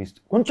అటెంప్ట్. అట్లీస్ట్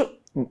కొంచెం,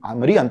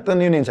 మరీ అంత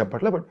నేను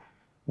చెప్పట్లే, బట్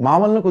మా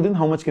వల్ల కుదిరింది,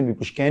 how much can we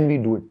push, can we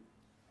do it.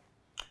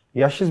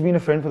 Yash has been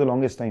a friend for the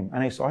longest time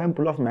and I saw him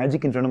pull off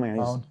magic in front of my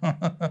eyes.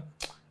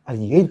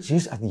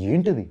 అది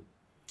ఏంటది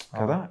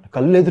కదా,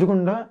 కళ్ళు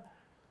ఎదురుకుండా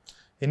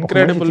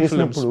ఇన్క్రెడిబుల్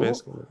ఫిల్మ్స్.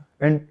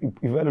 అండ్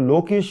ఇవాళ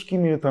లోకేష్కి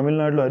మీరు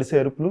తమిళనాడులో అరిసే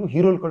అరుపులు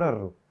హీరోలు కూడా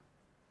అర్రు.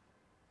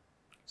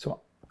 సో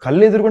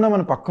కళ్ళు ఎదురుకుండా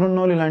మన పక్కన ఉన్న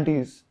వాళ్ళు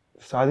ఇలాంటివి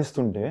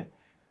సాధిస్తుంటే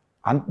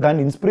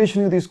దాన్ని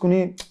ఇన్స్పిరేషన్గా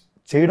తీసుకుని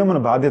చేయడం మన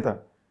బాధ్యత.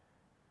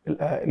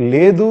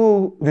 లేదు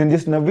నేను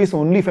జస్ట్ నవ్వేసి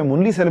only if I'm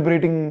only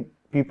celebrating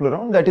people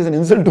around, that is an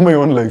insult to my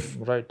own life.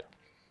 Right.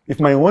 If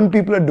my own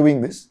people are doing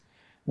this,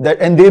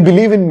 and they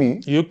believe in me.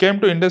 You came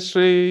to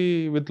industry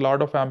with lot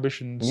of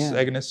ambitions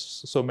against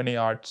so many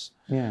arts.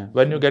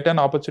 When you get an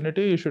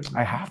opportunity, you should.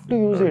 I have to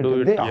use it.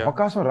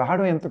 అవకాశం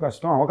రావడం ఎంత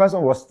కష్టం,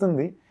 అవకాశం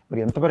వస్తుంది,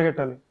 మరి ఎంత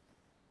పరిగెట్టాలి.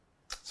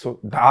 So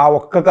ఆ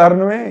ఒక్క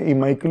కారణమే ఈ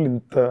మైకులు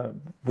ఇంత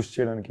పుష్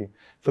చేయడానికి.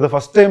 ఫర్ ద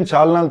ఫస్ట్ టైం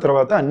చాలా నాళ్ళ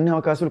తర్వాత అన్ని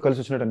అవకాశాలు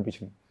కలిసి వచ్చినట్టు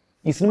అనిపించింది.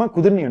 ఈ సినిమా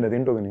కుదిరినాయండి,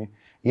 అదేంటో కానీ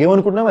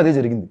ఏమనుకుంటున్నామో అదే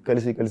జరిగింది.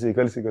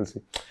 కలిసి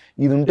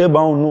ఇది ఉంటే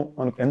బాగుండు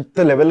మనకు ఎంత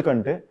లెవెల్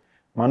కంటే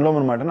మనలో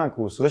అనమాట. నాకు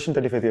సుదర్శన్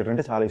 35 థియేటర్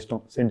అంటే చాలా ఇష్టం,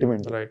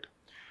 సెంటిమెంట్. రైట్.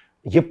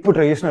 ఎప్పుడు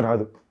ట్రై చేసినా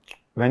రాదు.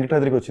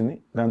 వెంకటాద్రికి వచ్చింది,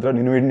 దాని తర్వాత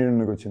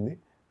నిన్ను వచ్చింది,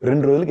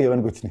 2 రోజులకి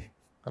ఏవనికి వచ్చినాయి.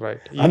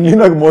 రైట్. అన్నీ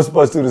నాకు మోస్ట్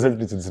పాజిటివ్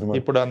రిజల్ట్ ఇచ్చింది సినిమా.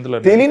 ఇప్పుడు అందులో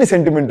తెలియని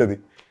సెంటిమెంట్ అది.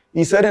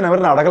 ఈసారి నేను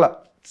ఎవరిని అడగల,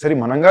 సరే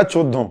మనంగా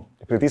చూద్దాం,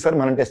 ప్రతిసారి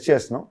మనం టెస్ట్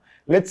చేస్తున్నాం,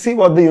 let's see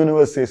what the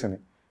universe says అని.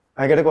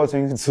 I get a call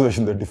saying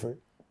Sudarshan 35.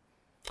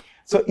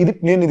 So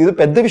నేను ఇది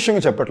పెద్ద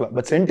విషయంగా చెప్పట్లా,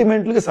 but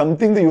సెంటిమెంటల్గా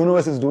something the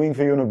universe is doing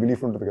for you అనే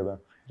బిలీఫ్ ఉంటుంది కదా.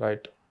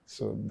 Right.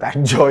 So that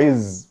Joy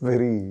is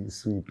very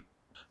sweet.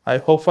 I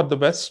hope for the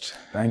best.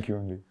 Thank you,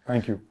 Andy.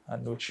 Thank you.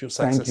 And wish you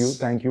success.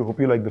 Thank you. Hope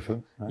you like the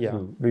film. Yeah.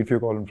 Wait for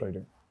your call on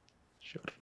Friday. Sure.